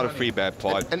pot. It's not a free bet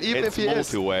pot. And even it's if he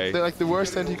multi-way. is, like the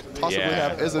worst hand he could possibly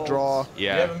have is a draw.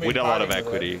 Yeah, with a lot of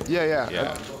equity.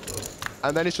 Yeah.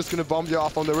 And then he's just going to bomb you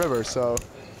off on the river, so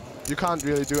you can't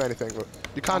really do anything.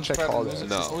 You can't check call this.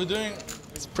 No.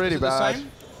 It's pretty bad.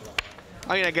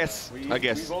 I mean, I guess he made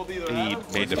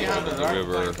the point of the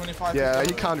river. Yeah,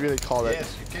 he can't really call it.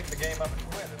 Yes, you kick the game up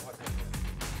and win.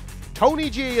 Tony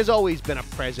G has always been a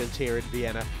presence here in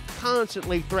Vienna,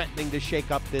 constantly threatening to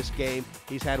shake up this game.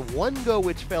 He's had one go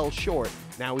which fell short.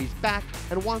 Now he's back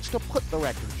and wants to put the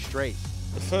record straight.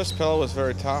 The first spell was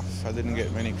very tough. I didn't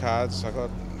get many cards. I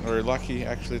got very lucky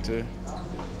actually to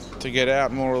get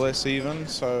out more or less even.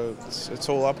 So it's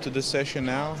all up to this session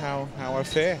now how I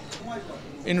fare.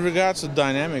 In regards to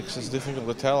dynamics, it's difficult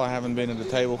to tell. I haven't been at the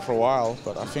table for a while,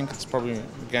 but I think it's probably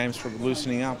the game's probably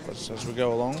loosening up as we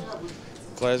go along.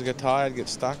 Players get tired, get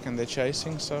stuck, and they're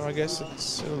chasing. So I guess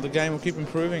the game will keep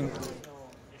improving.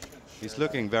 He's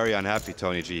looking very unhappy,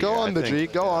 Tony G. Go on, G.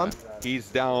 Go on. He's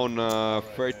down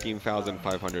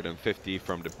 13,550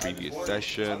 from the previous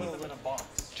session.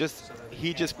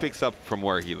 He just picks up from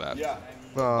where he left.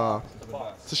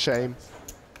 It's a shame.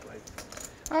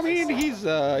 I mean, he's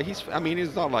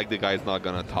not like the guy's not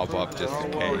gonna top up just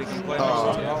in case.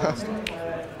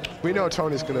 We know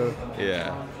Tony's gonna.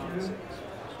 Yeah.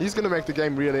 He's gonna make the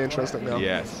game really interesting now.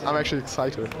 Yes. I'm actually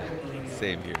excited.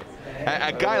 Same here.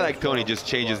 A guy like Tony just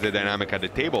changes the dynamic at the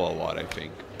table a lot, I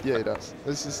think. Yeah, he does.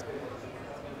 This is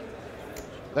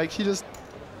like he just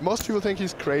Most people think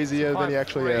he's crazier than he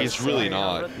actually is. He's really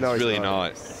not. No, he's really he's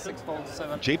not. 6 fold,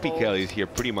 7 JP fold. Kelly is here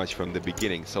pretty much from the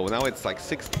beginning, so now it's like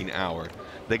 16 hours.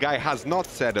 The guy has not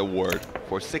said a word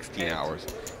for 16 hours.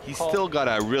 He's still got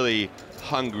a really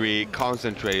hungry,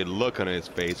 concentrated look on his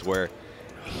face where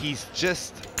he's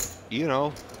just, you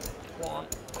know,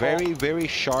 very, very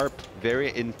sharp,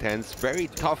 very intense, very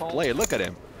tough player. Look at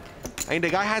him. I mean, the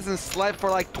guy hasn't slept for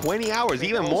like 20 hours,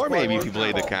 even more maybe if he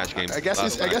played the cash game. I guess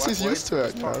he's used to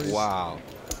it. You know, wow.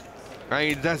 I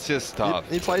mean, that's just tough.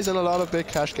 He plays in a lot of big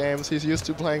cash games. He's used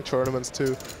to playing tournaments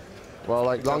too. Well,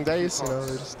 like long days, you know.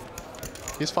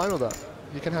 He's fine with that.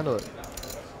 He can handle it.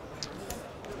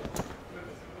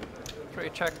 3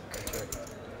 check.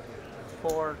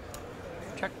 4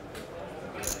 check.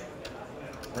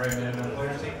 Right, minimum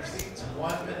players take your seats.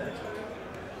 1 minute.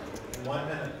 1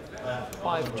 minute left.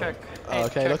 5 check.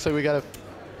 Okay, looks like we got a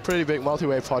pretty big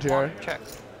multi-way pot here. Check.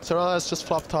 Sorel has just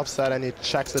flop top set and he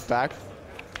checks it back.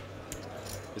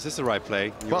 Is this the right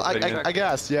play? Well, I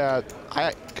guess, yeah.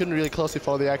 I couldn't really closely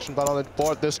follow the action, but on the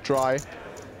board this dry,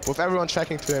 with everyone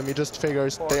checking to him, he just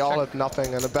figures they all have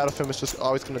nothing, and the bet of him is just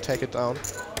always going to take it down.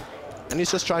 And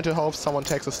he's just trying to hope someone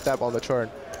takes a step on the turn,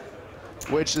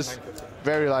 which is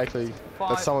very likely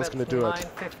that someone's going to do it.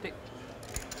 50.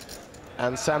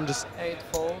 And Sam just 8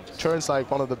 folds. turns like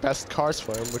one of the best cards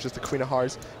for him, which is the Queen of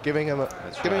Hearts, giving him a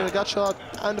gut shot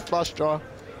and a flush draw.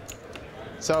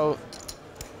 So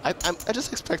I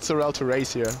just expect Sorel to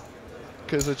raise here,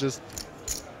 because it just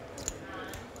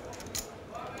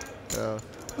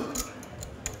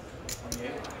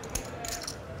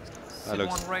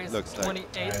looks like.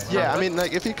 Yeah, I mean,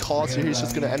 like if he calls here, he's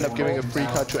just gonna end up giving a free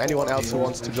cut to anyone else who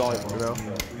wants to join. You know,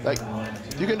 like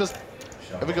you can just,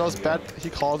 if it goes bad, he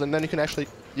calls, and then you actually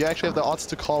have the odds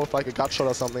to call with like a gut shot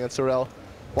or something. And Sorel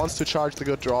wants to charge the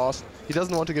good draws. He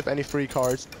doesn't want to give any free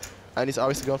cards, and he's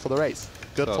obviously going for the race.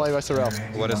 Good play by Sorel.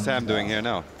 What is Sam doing here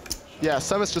now? Yeah,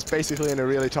 Sam is just basically in a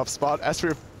really tough spot, as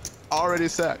we've already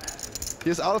said. He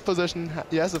is out of position.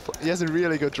 He has a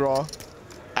really good draw,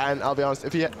 and I'll be honest,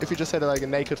 if he just had like a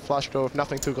naked flush draw with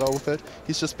nothing to go with it,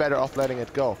 he's just better off letting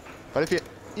it go. But if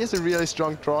he has a really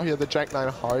strong draw here, the Jack 9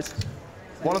 of Hearts,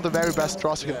 one of the very best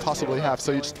draws you can possibly have.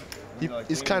 So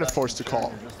he's kind of forced to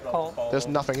call. There's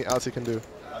nothing else he can do.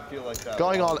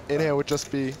 Going all in here would just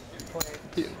be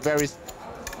very.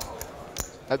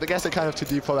 I guess it's kind of too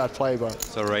deep for that play, but.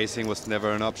 So racing was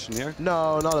never an option here?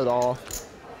 No, not at all.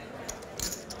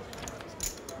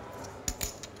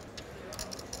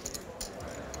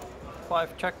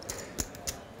 Check.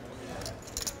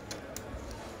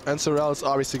 And Sorel is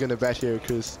obviously going to bet here,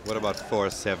 because. What about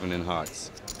 4-7 in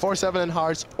hearts? 4-7 in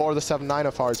hearts or the 7-9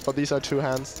 of hearts, but these are two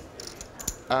hands,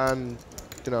 and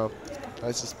you know,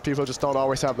 it's just, people just don't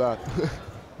always have that.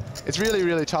 It's really,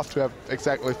 really tough to have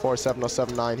exactly 4-7 or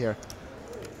 7-9 here.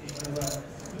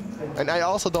 And I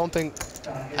also don't think,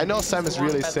 I know Sam is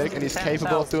really sick and he's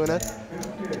capable of doing it,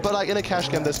 but like in a cash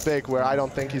game this big where I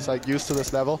don't think he's like used to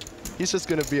this level, he's just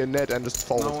gonna be a nit and just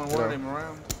fold. No one wanted him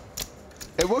around.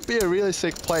 It would be a really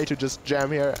sick play to just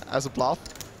jam here as a bluff,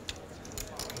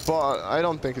 but I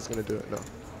don't think he's gonna do it, no.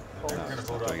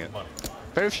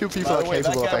 Very few people are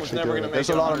capable of actually doing it. There's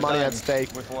a lot of money at stake,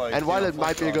 and while it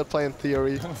might be a good play in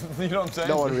theory,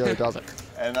 no one really does it.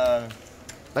 And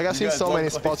like I've seen so many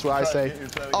spots where I say,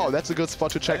 oh, that's a good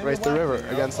spot to check raise the river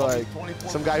against like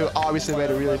some guy who obviously made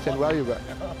a really thin value bet.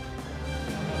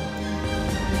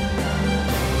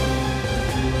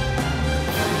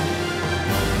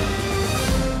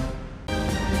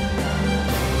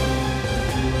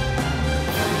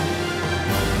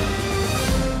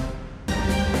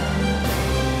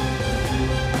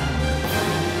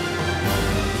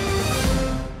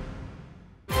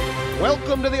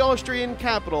 Welcome to the Austrian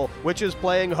capital, which is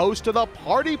playing host to the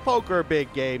Party Poker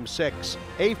Big Game 6,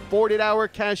 a 40-hour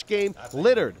cash game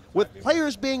littered with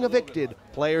players being evicted,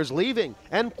 players leaving,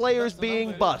 and players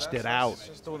being busted out.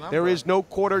 There is no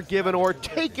quarter given or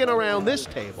taken around this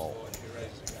table.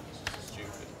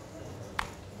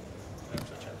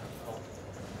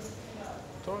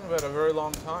 Talking about a very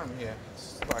long time here.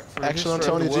 Like action on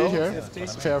Tony G here.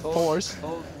 Fair fours.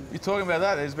 You're talking about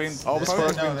that? There's been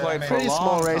been played pretty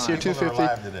small race here,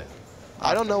 250.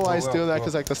 I don't know why he's doing that,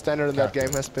 because like the standard in that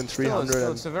game has been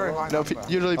 300. It's a very high no,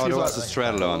 usually people. There was a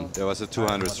straddle on. There was a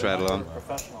 200 straddle on.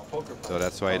 So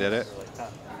that's why he did it.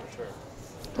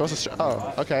 There was a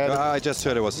oh, okay. I just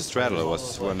heard it was a straddle. It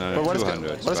was 200.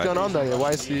 What is going on there? Why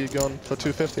is he going for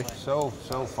 250? So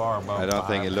far above. I don't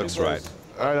think it looks right.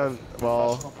 I don't.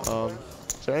 Well,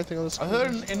 is there anything on this? I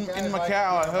heard in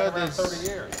Macau. I heard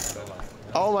there's.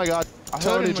 Oh my God!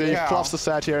 Tony G flops the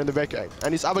set here in the big game,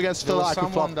 and he's up against Laak, who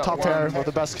flopped top pair with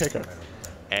the best kicker.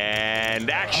 And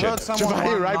action.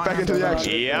 Giovanni right back into the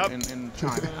action. Yep.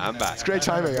 I'm back. It's great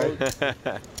timing, right?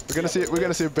 We're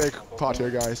gonna see a big pot here,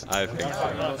 guys. I think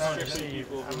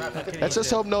so. Let's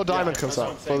just hope no diamond comes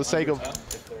up for the sake of.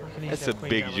 It's a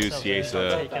big juicy ace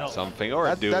something or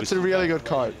a deuce. That's a really good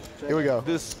card. Here we go.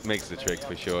 This makes the trick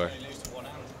for sure.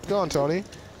 Go on, Tony.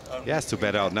 He has to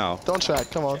bet out now. Don't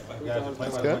check. Come on.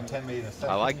 That's good.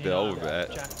 I like the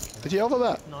overbet. Did he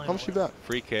overbet? How much you bet?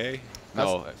 3K?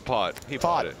 No, pot. He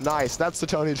pot. It. Nice. That's the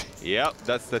Tony G. Yep,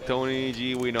 that's the Tony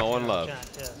G we know and love.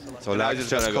 So Laak is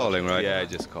just calling, right? Yeah,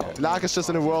 just call. Laak is just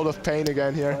in a world of pain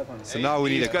again here. So now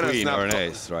we need a queen or an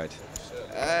ace, right?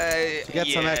 Get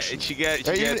some action.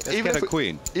 Even a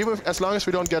queen. Even if, as long as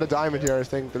we don't get a diamond here, I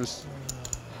think there's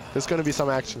going to be some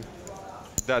action.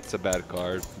 That's a bad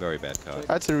card. Very bad card.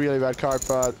 That's a really bad card,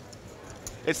 but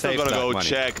it's still gonna go money.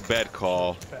 Check, bet,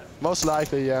 call. Most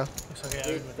likely, yeah.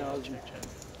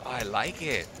 I like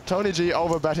it. Tony G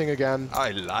overbetting again.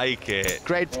 I like it.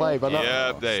 Great play, but not.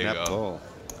 Yep, there you go. Ball.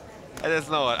 And that's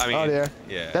no, I mean. Oh dear.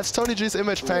 Yeah. That's Tony G's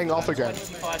image paying off again.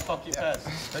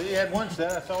 You had one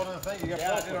set. I saw it on the thing. You got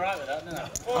I did alright with that, didn't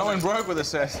I? I went broke with a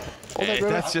set. Hey,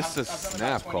 that's just a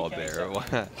snap call there.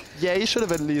 Yeah, you should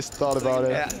have at least thought about it.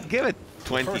 Yeah, give it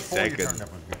 20 seconds.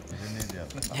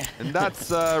 And that's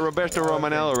Roberto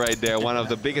Romanello right there, one of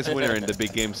the biggest winners in the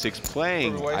big game 6,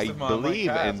 playing, I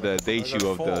believe, in the debut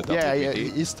of the WPT. Yeah,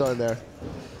 he's still in there.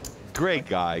 Great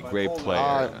guy, great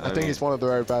player. I think he's one of the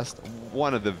very best.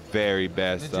 One of the very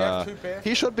best.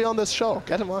 He should be on this show.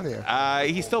 Get him on here.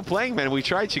 He's still playing, man. We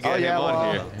tried to get him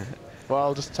on here.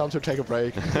 Well, just tell him to take a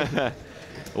break.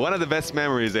 One of the best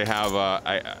memories they have,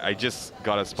 I just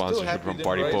got a sponsorship from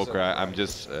Party Poker. I'm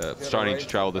just starting to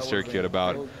travel the circuit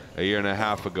about a year and a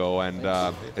half ago, and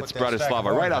it's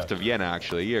Bratislava, right after Vienna,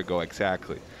 actually, a year ago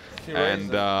exactly.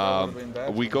 And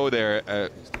we go there.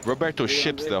 Roberto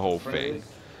ships the whole thing.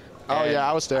 Oh, yeah,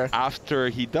 I was there. After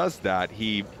he does that,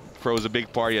 he throws a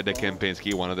big party at the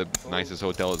Kempinski, one of the nicest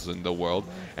hotels in the world,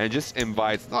 and just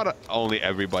invites not only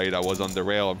everybody that was on the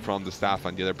rail and from the staff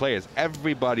and the other players,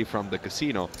 everybody from the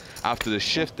casino. After the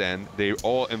shift end, they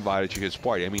all invited to his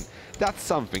party. I mean, that's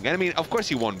something. And I mean, of course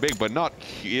he won big, but not,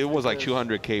 it was like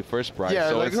 200K first prize. Yeah,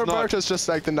 so like Roberto's just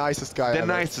like the nicest guy ever.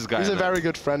 Nicest guy He's ever. a very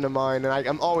good friend of mine, and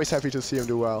I'm always happy to see him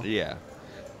do well. Yeah.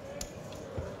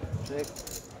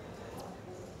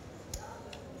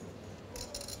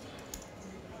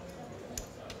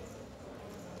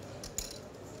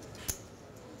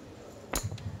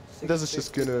 This is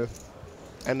just gonna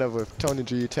end up with Tony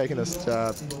G taking a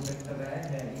stab.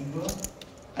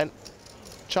 And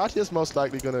Chartier is most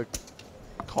likely gonna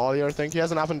call here, I think. He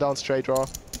has an up and down straight draw.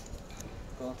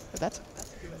 That's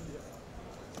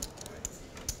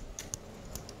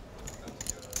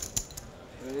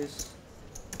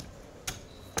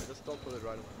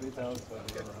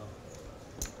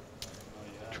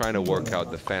Trying to work out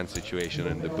the fan situation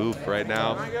in the booth right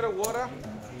now. Can I get a water?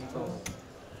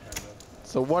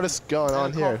 So what is going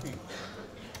on here?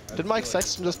 Did Mike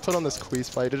Sexton just put on this squeeze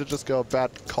play? Did it just go bet,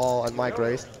 call, and Mike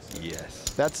raise? Yes.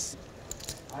 That's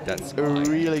a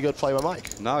really good play by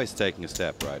Mike. Now he's taking a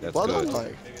step, right? That's well good. done,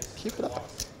 Mike. Keep it up.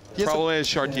 Problem is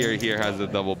Chartier here has a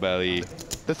double belly.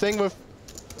 The thing with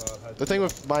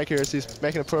Mike here is he's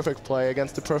making a perfect play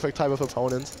against the perfect type of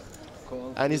opponent,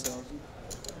 and he's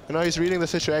reading the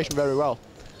situation very well.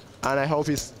 And I hope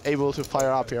he's able to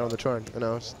fire up here on the turn.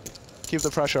 Just keep the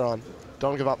pressure on.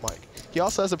 Don't give up, Mike. He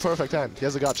also has a perfect hand. He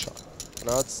has a gut shot.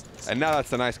 And now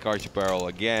that's a nice card to barrel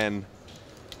again.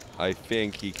 I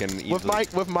think he can easily...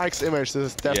 With Mike's image, this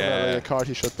is definitely a card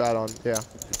he should bet on. Yeah.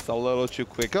 It's a little too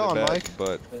quick Go to on, bet, Mike.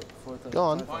 but go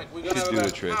on. Should do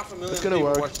the trick. It's gonna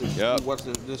work. Yep.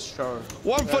 This show.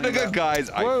 One for the good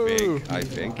guys, I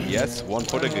think. Yes, one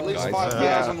for the good guys.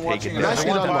 Yeah. Take it Nicely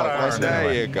done, Mike.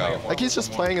 There you go. Like, he's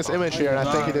just playing his image here, and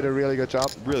I think he did a really good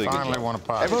job. Really good job.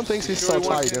 Everyone thinks he's so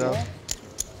tight,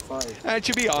 And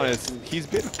to be honest, he's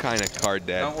been kind of card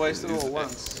dead. Don't waste it all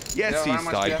once. Yes, he's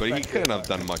tight, but he couldn't have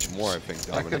done much more, I think,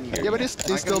 Dominic. Here. Yeah, but he's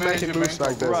still making moves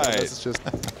like this. Right.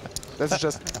 This is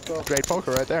just great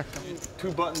poker right there.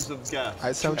 2 buttons of gas.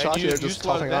 I saw Chartier just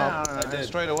topping up.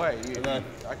 Straight away.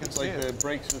 I can see the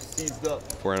brakes were seized up.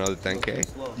 For another 10K?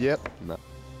 Yep. No.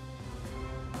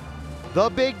 The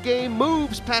big game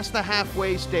moves past the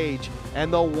halfway stage,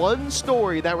 and the one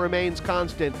story that remains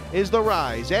constant is the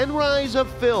rise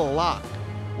of Phil Laak.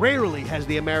 Rarely has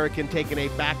the American taken a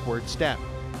backward step.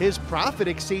 His profit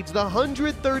exceeds the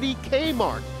 130K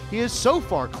mark. He is so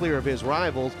far clear of his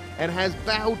rivals and has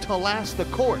vowed to last the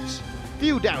course.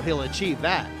 Few doubt he'll achieve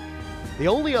that. The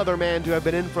only other man to have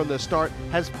been in from the start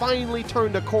has finally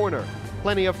turned a corner.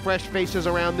 Plenty of fresh faces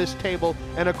around this table,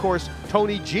 and of course,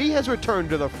 Tony G has returned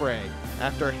to the fray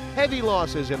after heavy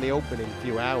losses in the opening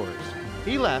few hours.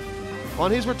 He left.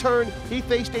 On his return, he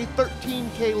faced a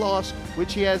 13K loss,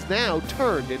 which he has now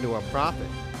turned into a profit.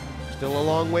 Still a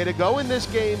long way to go in this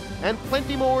game, and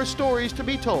plenty more stories to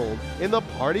be told in the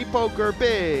Party Poker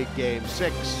Big Game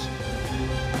 6.